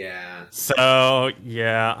 Yeah. So,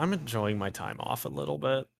 yeah, I'm enjoying my time off a little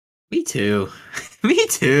bit. Me too. Me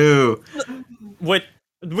too. What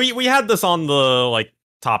we had this on the like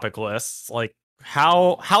topic list, like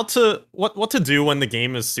what to do when the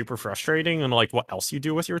game is super frustrating and like what else you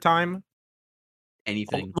do with your time.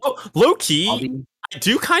 Anything. Low key, I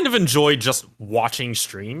do kind of enjoy just watching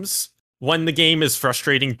streams when the game is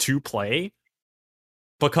frustrating to play,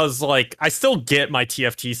 because like I still get my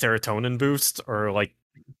TFT serotonin boost, or like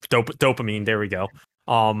dopamine. There we go.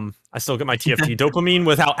 I still get my TFT dopamine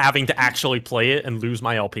without having to actually play it and lose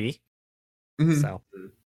my LP. Mm-hmm. So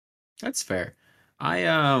that's fair.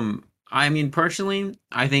 I mean, personally,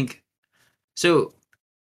 I think so.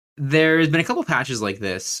 There's been a couple patches like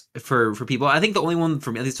this for people. I think the only one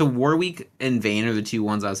for me, so Warweek and Vayne are the 2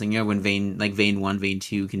 ones I was thinking of. When Vayne 1, Vayne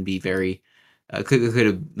 2 can be very could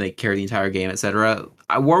have like carried the entire game, etc.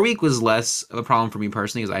 Warweek was less of a problem for me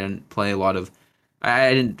personally because I didn't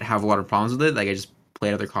have a lot of problems with it. Like I just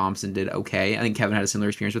played other comps and did okay. I think Kevin had a similar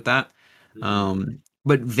experience with that. Mm-hmm.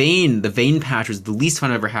 But the Vayne patch was the least fun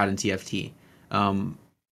I ever had in TFT.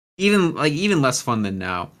 Even less fun than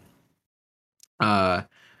now.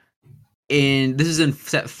 And this is in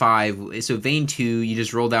set 5. So Vayne 2, you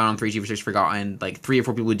just roll down on 3 Chief 6 Forgotten. Like 3 or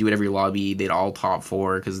 4 people would do it every lobby. They'd all top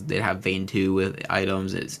 4 because they'd have Vayne 2 with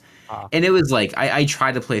items. And it was like I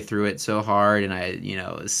tried to play through it so hard, and I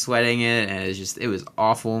was sweating it, and it was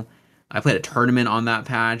awful. I played a tournament on that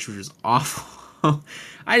patch, which was awful.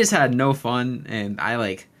 I just had no fun, and I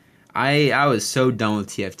was so done with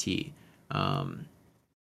TFT. And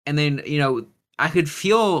then I could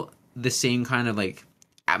feel the same kind of like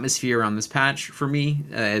atmosphere around this patch for me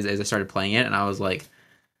as I started playing it, and I was like,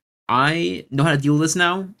 I know how to deal with this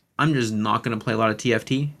now. I'm just not going to play a lot of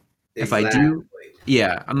TFT. If I do,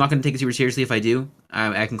 yeah, I'm not going to take it super seriously. If I do,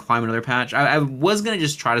 I can climb another patch. I was going to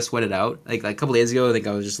just try to sweat it out. Like a couple days ago, I think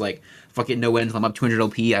I was just like, fuck it, no win until I'm up 200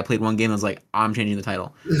 LP. I played one game. I was like, I'm changing the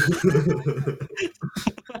title.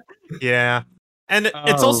 Yeah. And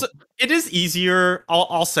it's also, it is easier.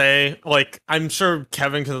 I'll say, like, I'm sure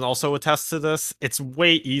Kevin can also attest to this. It's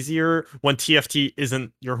way easier when TFT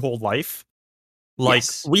isn't your whole life. Like,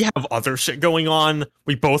 Yes. we have other shit going on.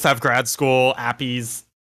 We both have grad school, appies.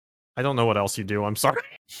 I don't know what else you do. I'm sorry.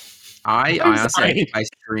 I I'm honestly, sorry. I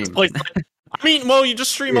stream. Like, I mean, well, you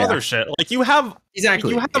just stream Yeah. other shit. Like, you have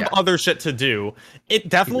Exactly. you have yeah. other shit to do. It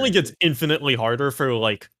definitely gets infinitely harder for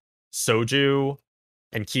like Soju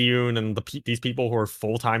and Kiyun and these people who are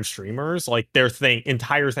full-time streamers. Like, their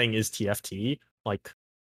entire thing is TFT. Like,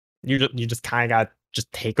 you just kind of got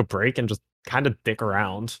just take a break and just kind of dick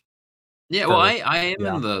around. Yeah, well, I am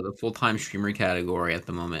in the full-time streamer category at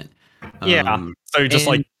the moment. Yeah, so you just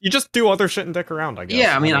and- like you just do other shit and dick around, I guess.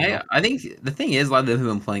 Yeah, I mean, don't know. I think the thing is, a lot of them have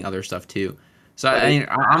been playing other stuff too. So But I'm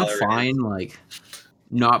Valorant- fine, like,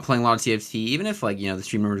 not playing a lot of TFT, even if, like, the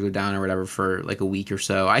stream numbers go down or whatever for like a week or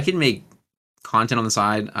so. I can make content on the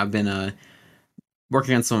side. I've been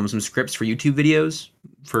working on some scripts for YouTube videos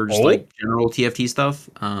for just like general TFT stuff.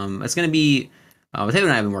 It's gonna be Mateo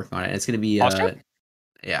and I have been working on it. It's gonna be Awesome.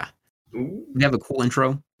 yeah. Ooh. We have a cool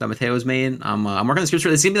intro that Mateo's made. I'm working on the scripts for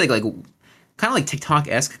it. It's gonna be like kind of like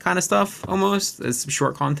TikTok-esque kind of stuff almost. It's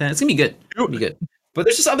short content. It's gonna be good. It'll be good. But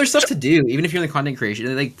there's just other stuff to do. Even if you're in the content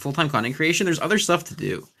creation, like full-time content creation, there's other stuff to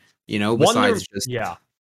do. Besides just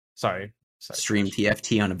Sorry. stream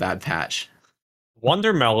TFT on a bad patch.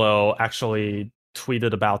 Wonder Mellow actually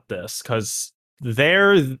tweeted about this because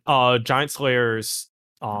they're Giant Slayer's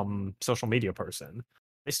social media person.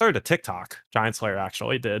 They started a TikTok. Giant Slayer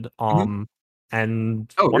actually did.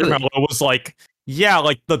 And Oh, Wonder really? Mellow was like, yeah,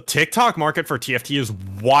 like the TikTok market for TFT is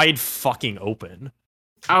wide fucking open.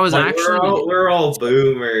 I was Like, actually we're all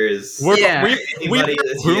boomers. Yeah. Anybody in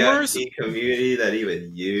the boomers? TFT community that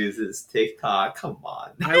even uses TikTok, come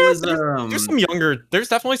on. I was There's some younger. There's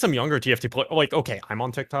definitely some younger TFT players. Like, okay, I'm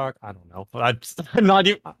on TikTok. I don't know. I'm not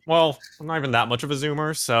even. Well, I'm not even that much of a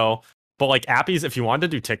Zoomer. So, but like appies, if you wanted to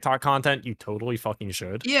do TikTok content, you totally fucking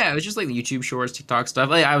should. Yeah, it was just like the YouTube Shorts, TikTok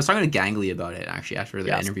stuff. Like, I was talking to Gangly about it actually after the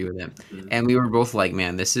Yes. interview with him, Mhm. and we were both like,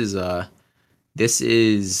 "Man, this is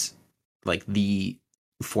like the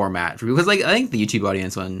format for because like I think the YouTube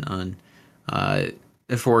audience on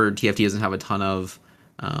for TFT doesn't have a ton of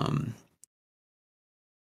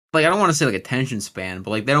like I don't want to say like attention span,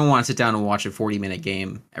 but like they don't want to sit down and watch a 40-minute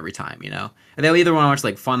game every time, and they'll either want to watch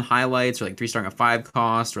like fun highlights or like 3-star and 5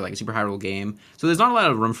 cost or like a super high roll game. So there's not a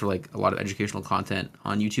lot of room for like a lot of educational content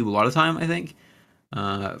on YouTube a lot of time, I think.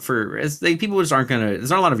 People just aren't gonna.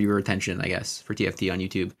 There's not a lot of viewer attention, I guess, for TFT on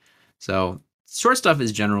YouTube. So short stuff in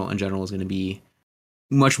general is going to be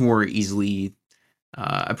much more easily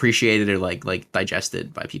appreciated or like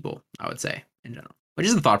digested by people, I would say, in general. But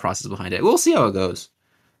just the thought process behind it. We'll see how it goes.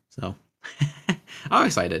 So I'm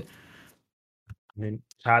excited. I mean,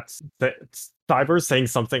 chat's Cyber's saying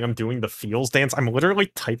something. I'm doing the feels dance. I'm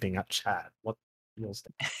literally typing at chat. What feels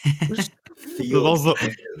dance? Field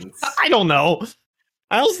Those- I don't know.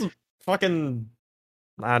 I also fucking.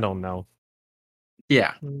 I don't know.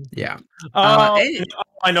 Yeah.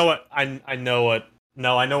 I know what I know what.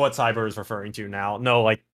 No, I know what Cyber is referring to now. No,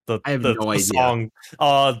 like the I have the, no the idea. song,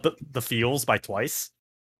 the feels by Twice.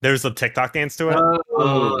 There's a TikTok dance to it.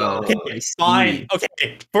 Okay, Okay, I see. fine.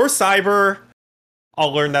 Okay, for Cyber,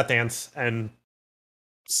 I'll learn that dance, and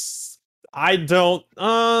I don't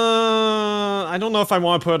know if I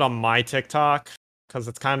want to put it on my TikTok because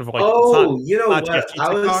it's kind of like You know not what? TFT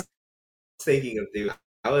I was TikTok. thinking of doing.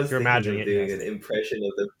 I was You're thinking imagining of it, doing yes. an impression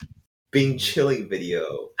of the Bing chilling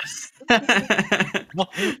video.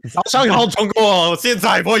 早上好，中国，现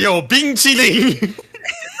在我有冰淇淋。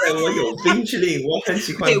我有冰淇淋，我很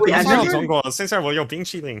喜欢 Hey, wait, 冰 I've 淇 早上 never- 淋。好，中国，现在我有冰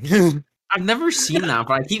淇淋。 I've never seen that,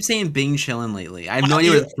 but I keep saying Bing chillin' lately. I have no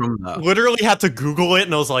idea what it's from though. Literally had to Google it,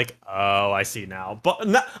 and I was like, "Oh, I see now." But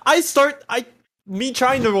me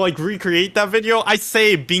trying to like recreate that video. I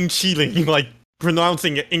say "bing chilling," like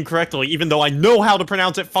pronouncing it incorrectly, even though I know how to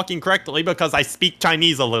pronounce it fucking correctly because I speak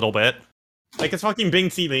Chinese a little bit. Like it's fucking Bing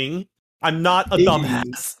Xiling. I'm not a Bing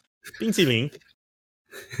dumbass. Bing Xiling.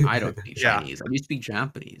 I don't speak Yeah. Chinese. I do speak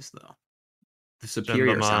Japanese though. The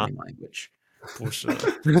superior Gentlemen. sounding language. Bullshit.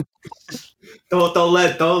 Don't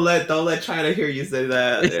let China hear you say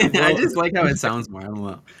that. I just like how it sounds more. I don't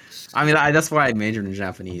know. I mean, that's why I majored in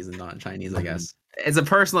Japanese and not Chinese, I guess. It's a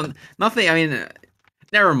personal nothing. I mean,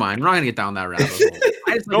 Never mind. We're not gonna get down that rabbit hole.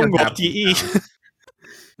 I just Don't looked go at up to E. that.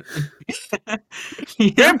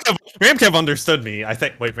 Yeah. Ramkev understood me. I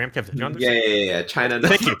think. Wait, Ramkev, did you understand? Yeah. China.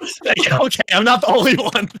 Thank you. Okay, I'm not the only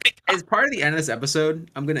one. As part of the end of this episode,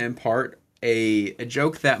 I'm gonna impart a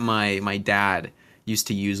joke that my dad used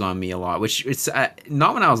to use on me a lot, which it's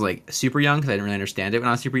not when I was like super young because I didn't really understand it when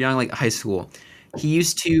I was super young, like high school. He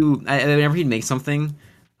used to whenever he'd make something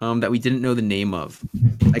that we didn't know the name of,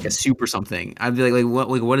 like a soup or something. I'd be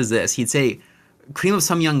what is this? He'd say cream of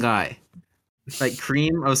some young guy, like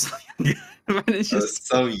cream of some young guy. And it's just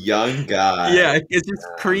Some young guy. yeah, it's just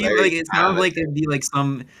cream. very Like it sounds like talented. it'd be like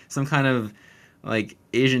some kind of like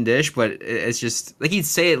Asian dish, but it's just like he'd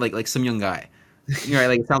say it like some young guy. You know,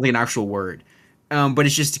 like it sounds like an actual word. But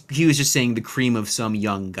it's just he was just saying the cream of some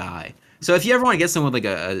young guy. So if you ever want to get someone with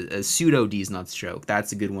like a pseudo D's nuts joke,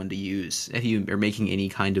 that's a good one to use if you are making any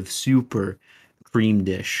kind of super cream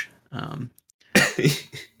dish.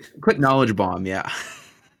 Quick knowledge bomb, yeah.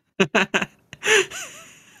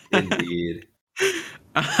 Indeed.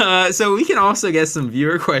 So we can also get some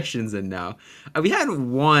viewer questions in now. We had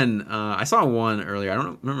one. I saw one earlier. I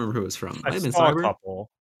don't remember who it was from. Might I have been saw a Cyber. couple.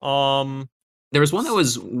 There was one that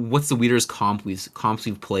was what's the weirdest comps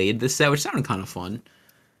we've played this set, which sounded kind of fun.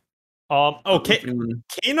 Okay. Anyone-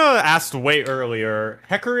 Kena asked way earlier,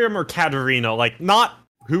 Hecarim or Katarina? Like, not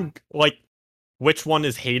who, like, which one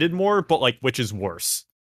is hated more, but like, which is worse.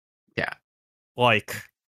 Yeah. Like,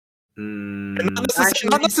 Mm,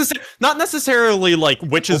 not necessarily like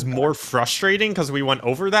which is more frustrating because we went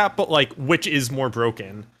over that, but like which is more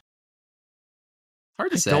broken.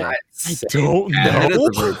 Hard to say. don't- I'd I say don't Kat- It is know.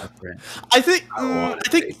 a very different. I think I don't wanna I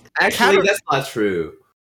think say. Actually, Katar- that's not true.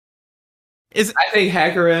 is I think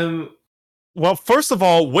Hecarim. well. First of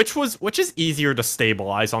all, which is easier to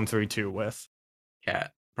stabilize on 3-2 with?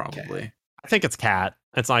 Cat, probably. I think it's Cat.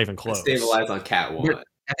 It's not even close. Stabilize on Cat 1.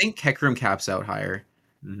 I think Hecarim caps out higher.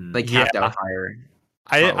 Mhm. Like capped Yeah. out higher.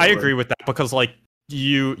 I Probably. agree with that because like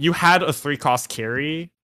you had a 3-cost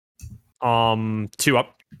carry to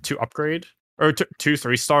upgrade or to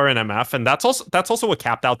 3-star in MF, and that's also what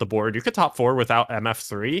capped out the board. You could top 4 without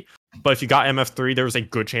MF3, but if you got MF3 there was a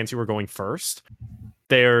good chance you were going first.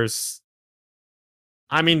 There's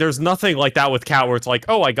nothing like that with Cat where it's like,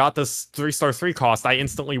 oh, I got this 3-star 3-cost, I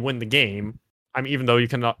instantly win the game. I mean, even though you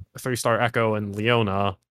can 3-star Echo and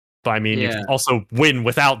Leona, but I mean, you Yeah. can also win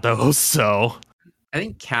without those, so I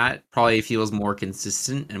think Cat probably feels more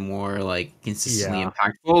consistent and more like consistently Yeah.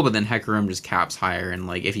 impactful, but then Hecarim just caps higher, and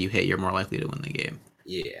like if you hit, you're more likely to win the game.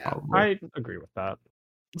 Yeah. Probably. I agree with that.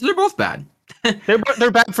 So they're both bad.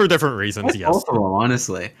 They're bad for different reasons, yes. Both of them,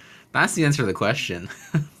 honestly. That's the answer to the question.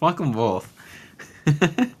 Fuck them both.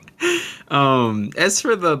 As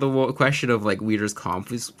for the question of like weirdest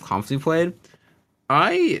comps we played,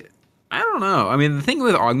 I don't know. I mean, the thing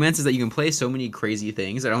with augments is that you can play so many crazy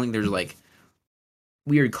things. I don't think there's like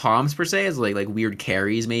weird comps per se. It's like weird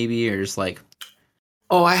carries maybe, or just like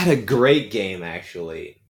Oh, I had a great game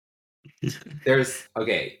actually.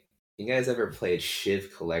 Okay. You guys ever played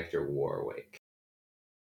Shiv Collector Warwick?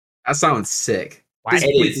 that sounds sick. Why- This-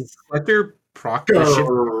 It wait, is Collector proc.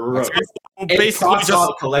 gross. It Basically, procs just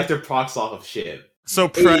off Collector procs off of Shiv. so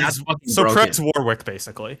It Prez, is so broken. Prez Warwick,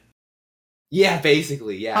 basically. Yeah,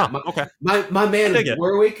 basically, yeah. Huh, okay. My man dig it.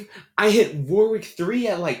 Warwick, I hit Warwick 3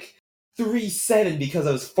 at like 3-7 because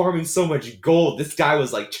I was farming so much gold. This guy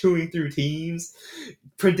was like chewing through teams,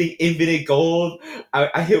 printing infinite gold.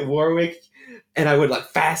 I hit Warwick and I would like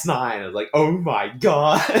fast 9. I was like, oh my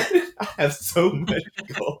god, I have so much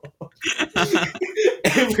gold.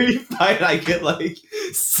 Every fight I get like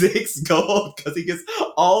 6 gold because he gets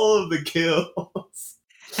all of the kills.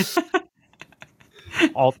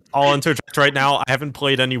 I'll interject right now. I haven't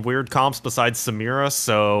played any weird comps besides Samira,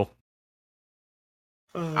 so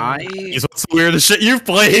I what's the weirdest shit you've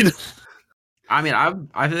played? mean,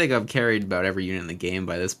 I think I've carried about every unit in the game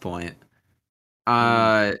by this point.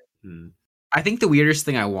 Hmm. I think the weirdest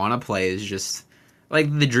thing I want to play is just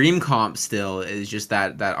like the dream comp. Still is just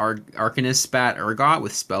that Arcanist spat Urgot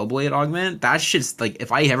with Spellblade augment. That shit's like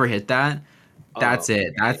if I ever hit that, that's Oh,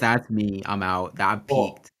 it. That's me. I'm out. That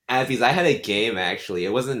Well, peaked. Abby's, I had a game actually.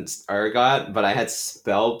 It wasn't Urgot, but I had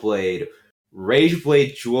Spellblade,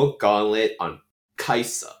 Rageblade, Jewel Gauntlet on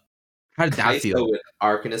Kaisa. How did that Kaisa feel? with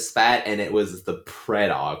Arcanist Spat, and it was the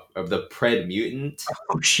Pred Mutant.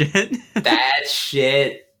 Oh shit! That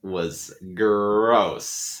shit was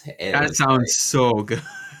gross. It That was sounds so good.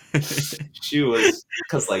 she was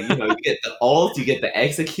because you get the ult, you get the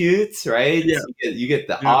executes, right? Yeah. You get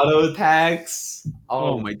the Yeah. auto attacks.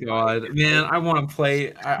 Oh my god, man! I want to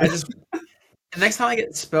play. I just the next time I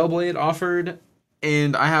get Spellblade offered,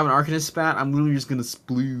 and I have an Arcanist spat, I'm literally just gonna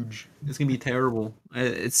splooge. It's gonna be terrible.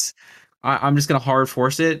 I'm just gonna hard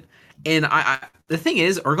force it, and the thing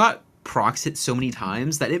is, Urgot procs it so many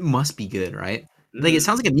times that it must be good, right? Like it Mhm.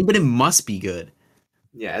 sounds like a meme, but it must be good.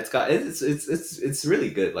 Yeah, it's really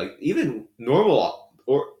good. Like even normal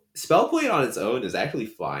or Spellblade on its own is actually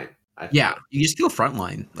fine. I Yeah, feel. you just feel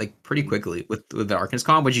frontline like pretty quickly with the Arcanist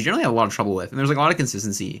comp, which you generally have a lot of trouble with. And there's like a lot of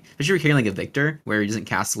consistency, especially if you're carrying like a Victor, where he doesn't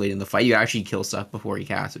cast late in the fight. You actually kill stuff before he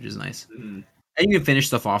casts, which is nice. Mhm. And you can finish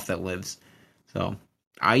stuff off that lives. So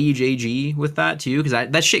IUJG with that too, because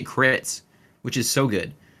that shit crits, which is so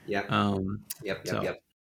good. Yep. Um, Yep. so Yep.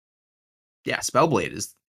 yeah, Spellblade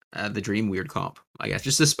is the dream weird comp. I guess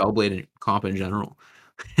just a Spellblade comp in general.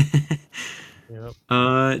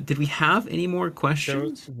 Yep. Did we have any more There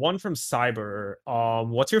questions? was one from Cyber.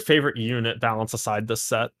 What's your favorite unit balance aside this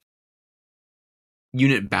set?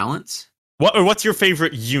 Unit balance? What's your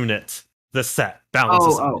favorite unit this set? Balance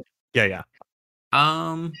aside. Yeah.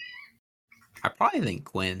 I probably think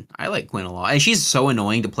Quinn. I like Quinn a lot. And she's so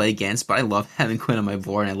annoying to play against, but I love having Quinn on my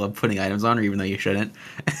board and I love putting items on her even though you shouldn't.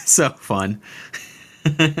 It's so fun.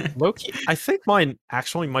 Loki, I think mine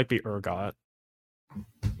actually might be Urgot.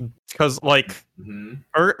 Because like Mhm.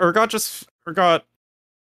 Urgot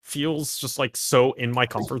feels just like so in my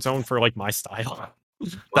comfort zone for like my style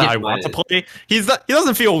that I want to play. He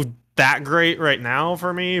doesn't feel that great right now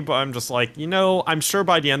for me, but I'm just like, I'm sure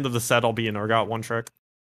by the end of the set I'll be an Urgot one trick.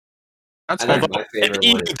 That's I cool. think my favorite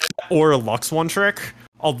one is Or a Lux one trick.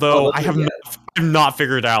 Although I have yeah. not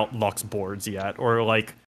figured out Lux boards yet, or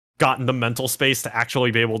like gotten the mental space to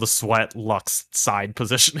actually be able to sweat Lux side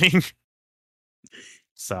positioning.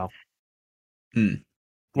 So,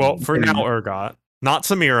 well, for now, Urgot, not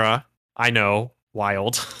Samira. I know,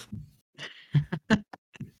 wild.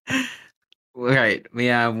 Right, we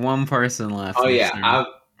have one person left. Oh yeah,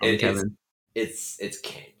 Kevin. it's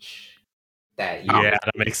Kench. That Yeah,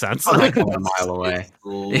 that makes sense. I like one a mile away.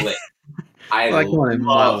 Lit. I like one a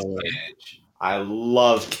mile love away. Kench. I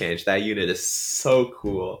love Kench. That unit is so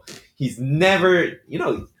cool. He's never,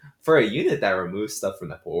 for a unit that removes stuff from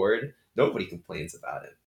the board, nobody complains about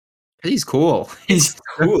it. He's cool. He's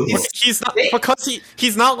cool. He's not because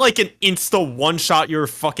he's not like an insta one shot your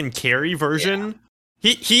fucking carry version.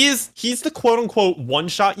 Yeah. He's the quote unquote one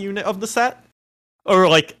shot unit of the set, or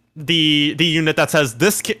like the unit that says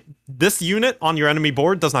this unit on your enemy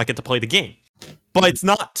board does not get to play the game. But it's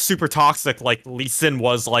not super toxic like Lee Sin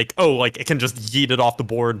was like, like it can just yeet it off the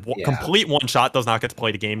board. Complete one shot, does not get to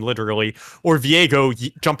play the game, literally. Or Viego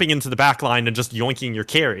jumping into the back line and just yoinking your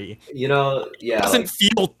carry. It doesn't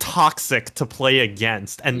feel toxic to play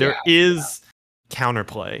against. And there is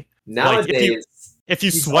counterplay. Nowadays, like if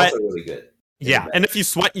you sweat, also really good. Yeah, and if you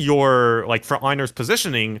sweat your like frontliner's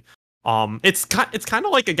positioning, it's kind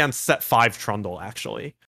of like against set 5 Trundle,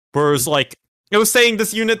 actually. Whereas like it was saying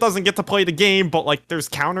this unit doesn't get to play the game, but like there's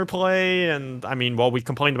counterplay, and I mean, well, we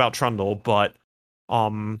complained about Trundle, but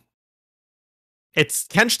Kench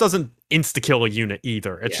doesn't insta kill a unit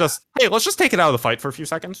either. It's just, hey, let's just take it out of the fight for a few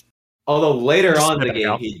seconds. Although later on in the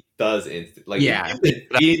game he does he's been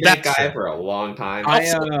beating that guy for a long time.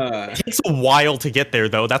 It takes a while to get there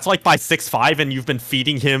though. That's like by 6-5, and you've been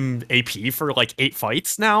feeding him AP for like 8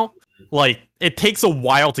 fights now. Like, it takes a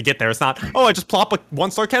while to get there. It's not, I just plop a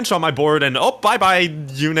 1-star Kench on my board and bye-bye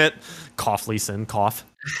unit. Cough, Lee Sin, cough.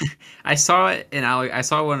 I saw it in I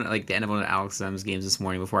saw one like the end of one of Alex M's games this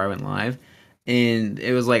morning before I went live. And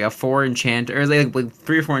it was like a 4 enchanter, or it was like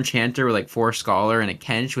 3 or 4 enchanter with like 4 scholar and a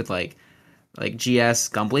Kench with like GS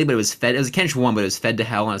Gunblade, but it was a Kench 1, but it was fed to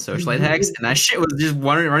hell on a Socialite Hex, and that shit was just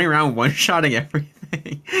running around one-shotting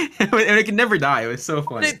everything. And it could never die. It was so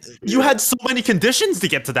funny. You had so many conditions to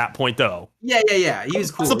get to that point, though. Yeah. He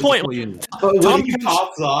was cool. What's the point? But when he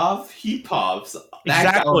pops off, he pops.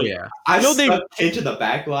 Exactly. I stuck Kench in the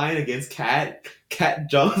back line against Cat. Cat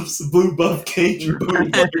jumps, blue buff Kench,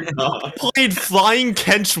 boom. I played Flying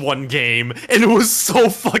Kench one game, and it was so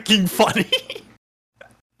fucking funny.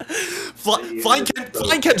 Flying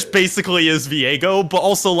Kench basically is Viego, but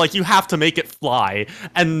also like you have to make it fly,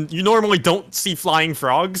 and you normally don't see flying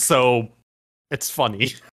frogs, so it's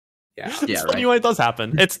funny. Yeah, it's funny when it does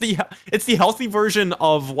happen. It's the healthy version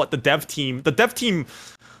of what the dev team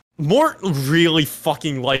more really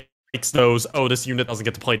fucking likes those. This unit doesn't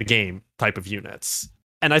get to play the game type of units,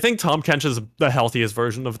 and I think Tahm Kench is the healthiest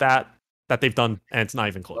version of that they've done, and it's not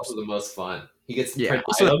even close. Those are the most fun. He gets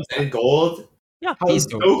items and gold. Yeah, how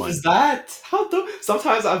dope is that? How dope?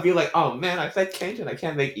 Sometimes I'll be like, oh man, I fed Kench and I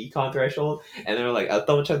can't make econ threshold, and they're like, I'll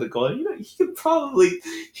double check the gold. He could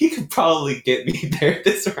probably get me there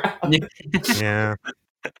this round. Yeah.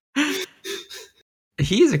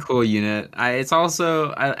 He's a cool unit. It's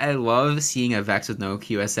also I love seeing a Vex with no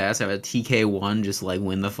QSS have a TK1 just like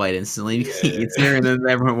win the fight instantly because he eats her and then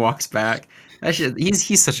everyone walks back. That shit,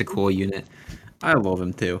 he's such a cool unit. I love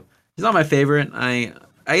him too. He's not my favorite. I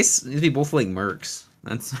used to be both like Mercs.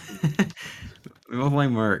 That's we both like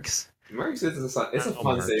Mercs. Mercs it's a Oh,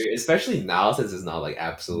 fun Mercs. series, especially now since it's not like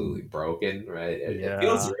absolutely broken, right? It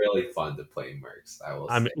feels Yeah. really fun to play Mercs. I will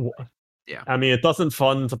I say. mean, Yeah. I mean, it doesn't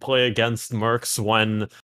fun to play against Mercs when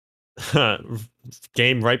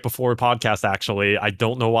game right before podcast. Actually, I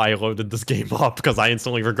don't know why I loaded this game up because I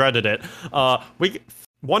instantly regretted it. We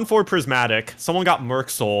 1-4 Prismatic. Someone got Merc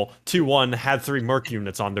Soul. 2-1 had 3 Merc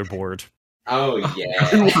units on their board. Oh yeah.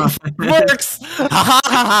 Mercs.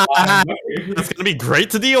 It's gonna be great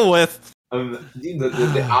to deal with. Dude,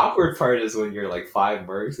 the awkward part is when you're like 5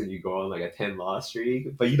 mercs and you go on like a 10 loss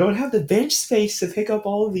streak, but you don't have the bench space to pick up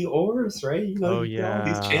all of the orbs, right? You know, Oh, you get all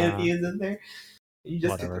these yeah. champions in there. You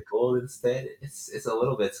just get Whatever. the gold instead. It's a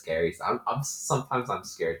little bit scary. So sometimes I'm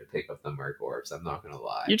scared to pick up the merc orbs. I'm not gonna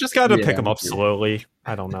lie. You just gotta Yeah, pick them me up too. slowly.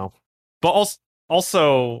 I don't know, but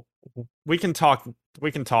also we can talk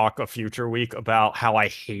a future week about how I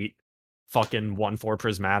hate fucking 1-4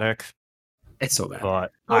 Prismatic. It's so bad.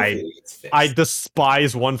 But Hopefully it's fixed. I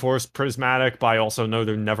despise 1-4 Prismatic, but I also know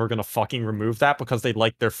they're never gonna fucking remove that because they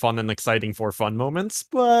like their fun and exciting for fun moments.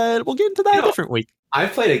 But we'll get into that a different week. I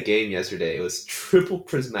played a game yesterday. It was triple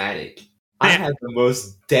prismatic. I had the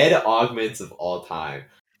most dead augments of all time.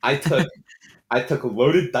 I took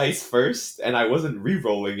loaded dice first, and I wasn't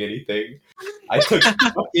re-rolling anything. I took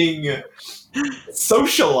fucking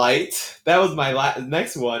socialite. That was my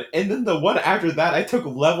next one, and then the one after that, I took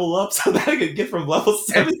level up so that I could get from level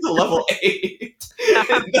 7 to level 8.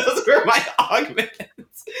 And those were my augments,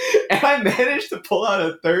 and I managed to pull out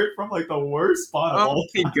a third from like the worst spot of all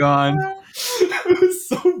my time. god. It was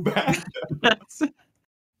so bad.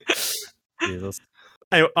 Jesus.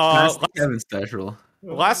 Anyway, That's Kevin special.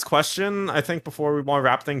 last question, I think, before we want to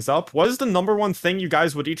wrap things up. What is the number one thing you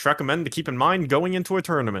guys would each recommend to keep in mind going into a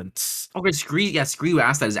tournament? Okay, Scree asked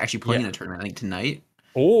that is actually playing Yeah. in a tournament, I think, tonight.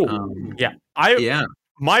 Oh, yeah. Yeah.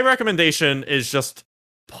 My recommendation is just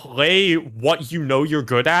play what you know you're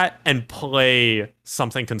good at and play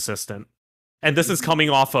something consistent. And this is coming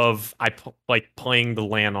off of playing the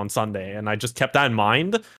LAN on Sunday, and I just kept that in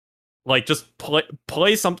mind. Like, just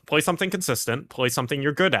play something consistent, play something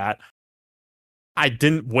you're good at. I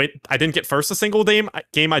didn't get first a single game. I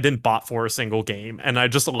didn't bot for a single game, and I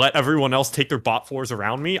just let everyone else take their bot fours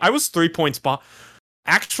around me. I was 3 points this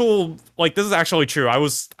is actually true. I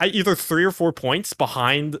either 3 or 4 points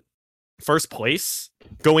behind first place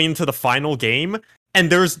going into the final game,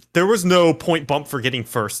 and there was no point bump for getting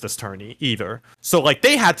first this tourney either. So like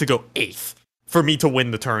they had to go 8th for me to win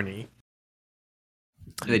the tourney.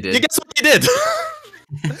 They did. Yeah, guess what they did?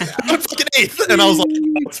 I got fucking 8th, and I was like,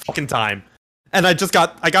 it's fucking time. And I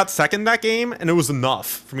got second that game, and it was enough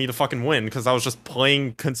for me to fucking win because I was just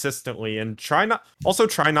playing consistently and try not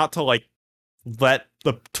to like let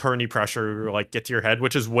the tourney pressure like get to your head,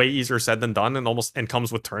 which is way easier said than done and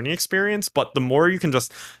comes with tourney experience. But the more you can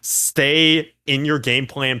just stay in your game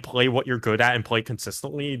plan, play what you're good at, and play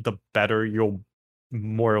consistently, the better you'll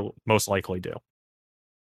most likely do.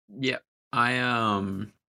 Yeah.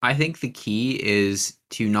 I think the key is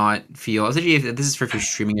to not feel, especially if this is for if you're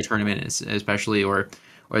streaming a tournament, especially or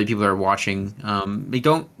the people that are watching. Like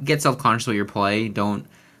don't get self-conscious with your play. Don't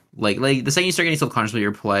like the second you start getting self-conscious with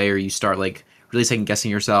your play, or you start like really second guessing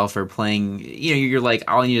yourself or playing, you're like,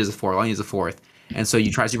 all I need is a fourth, all I need is a fourth. And so you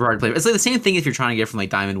try super hard to play. It's like the same thing if you're trying to get from like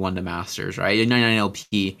Diamond 1 to Masters, right? You're 99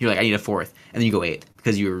 LP, you're like, I need a fourth, and then you go 8th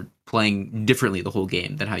because you're playing differently the whole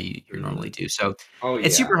game than how you normally do. So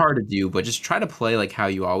it's super hard to do, but just try to play like how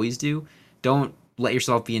you always do. Don't let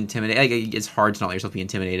yourself be intimidated. Like, it's hard to not let yourself be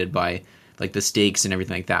intimidated by like the stakes and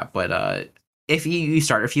everything like that. But if you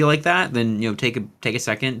start to feel like that, then take a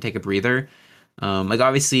second, take a breather. Like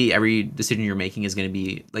obviously every decision you're making is going to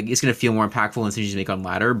be like, it's going to feel more impactful than decisions you make on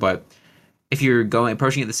ladder. But if you're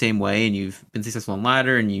approaching it the same way and you've been successful on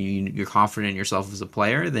ladder and you're confident in yourself as a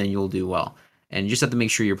player, then you'll do well. And you just have to make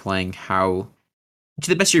sure you're playing to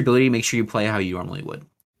the best of your ability. Make sure you play how you normally would.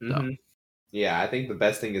 Mm-hmm. Yeah, I think the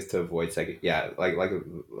best thing is to avoid second. Yeah, like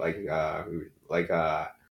Jirachi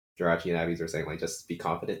and Abby's are saying, like just be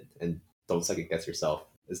confident and don't second guess yourself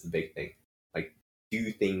is the big thing. Like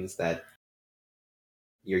do things that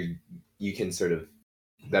you can sort of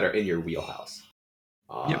that are in your wheelhouse.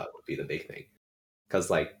 Would be the big thing, because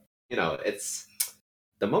it's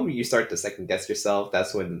the moment you start to second guess yourself,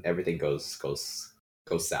 that's when everything goes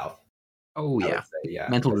south. Oh yeah, yeah.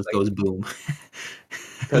 Mental just goes boom.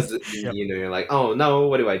 because you're like, oh no,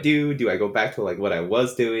 what do I do? Do I go back to like what I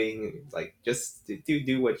was doing? It's like just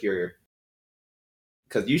do what you're,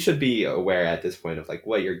 because you should be aware at this point of like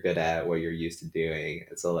what you're good at, what you're used to doing,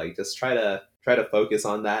 and so like just try to focus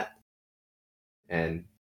on that, and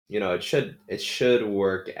it should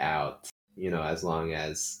work out. As long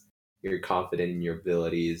as you're confident in your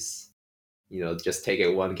abilities, just take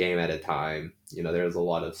it one game at a time. There's a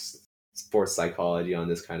lot of sports psychology on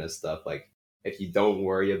this kind of stuff. Like, if you don't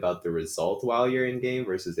worry about the result while you're in game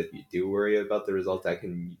versus if you do worry about the result, that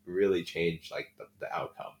can really change like the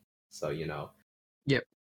outcome. So, Yep.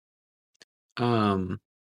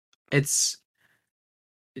 It's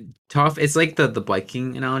tough. It's like the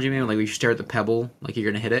biking analogy, man. Like, we should stare at the pebble, like you're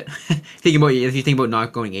gonna hit it. If you think about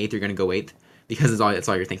not going eighth, you're gonna go eighth because it's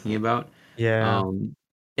all you're thinking about. Yeah.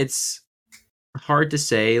 It's hard to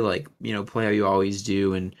say, like, play how you always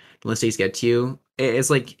do and the mistakes get to you. It's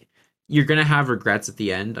like you're gonna have regrets at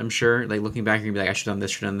the end, I'm sure. Like, looking back, you're gonna be like, I should have done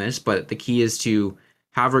this, should have done this. But the key is to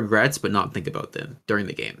have regrets but not think about them during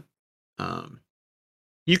the game.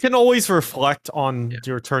 You can always reflect on Yeah.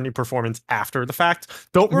 your tourney performance after the fact.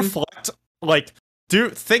 Don't Mhm. reflect like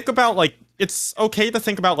think about like it's okay to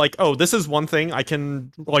think about like, oh, this is one thing I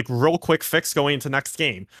can like real quick fix going into next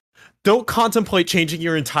game. Don't contemplate changing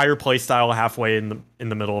your entire playstyle halfway in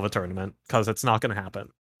the middle of a tournament because it's not going to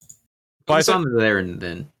happen. But Focus on the there and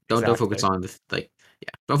then. Don't focus Exactly. on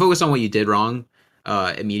don't focus on what you did wrong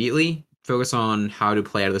immediately. Focus on how to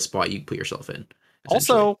play out of the spot you put yourself in.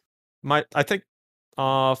 Essentially. Also, I think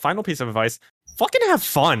final piece of advice, fucking have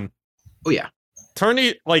fun. Oh yeah.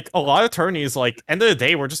 Tourney, like a lot of tourneys, like end of the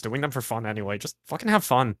day, we're just doing them for fun anyway. Just fucking have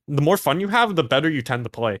fun. The more fun you have, the better you tend to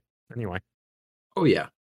play. Anyway. Oh yeah.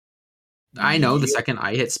 I know the Yeah. second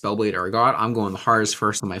I hit Spellblade Urgot, I'm going the hardest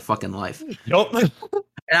first in my fucking life. Yup. And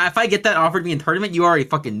if I get that offered to me in tournament, you already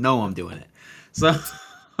fucking know I'm doing it. So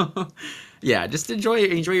yeah, just enjoy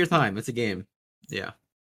your time. It's a game. Yeah.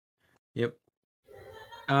 Yep.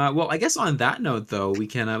 Well, I guess on that note, though, we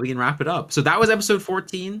can wrap it up. So that was episode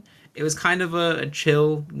 14. It was kind of a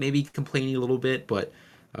chill, maybe complaining a little bit, but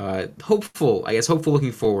hopeful. I guess hopeful,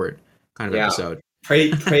 looking forward kind of Yeah. episode.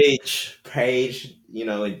 Page.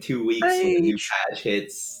 In 2 weeks when the new Rage. patch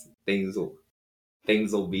hits, things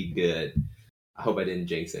will be good. I hope I didn't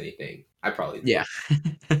jinx anything. I probably did. Yeah.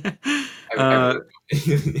 Everyone.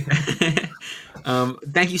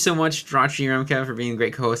 Thank you so much, Drachi and Remkev, for being a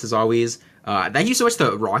great co-host as always. Thank you so much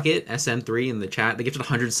to Rocket SN3 in the chat. They gifted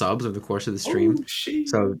 100 subs over the course of the stream. Oh, shit.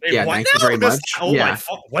 So Wait, yeah, what thank you now? very much. Oh Yeah. my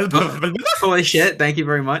fuck. Holy shit! Thank you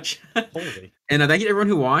very much. Holy. And thank you to everyone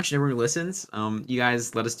who watched and everyone who listens. You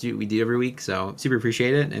guys let us do what we do every week, so super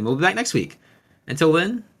appreciate it. And we'll be back next week. Until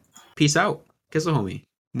then, peace out. Kiss a homie.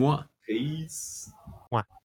 Mwah. Peace.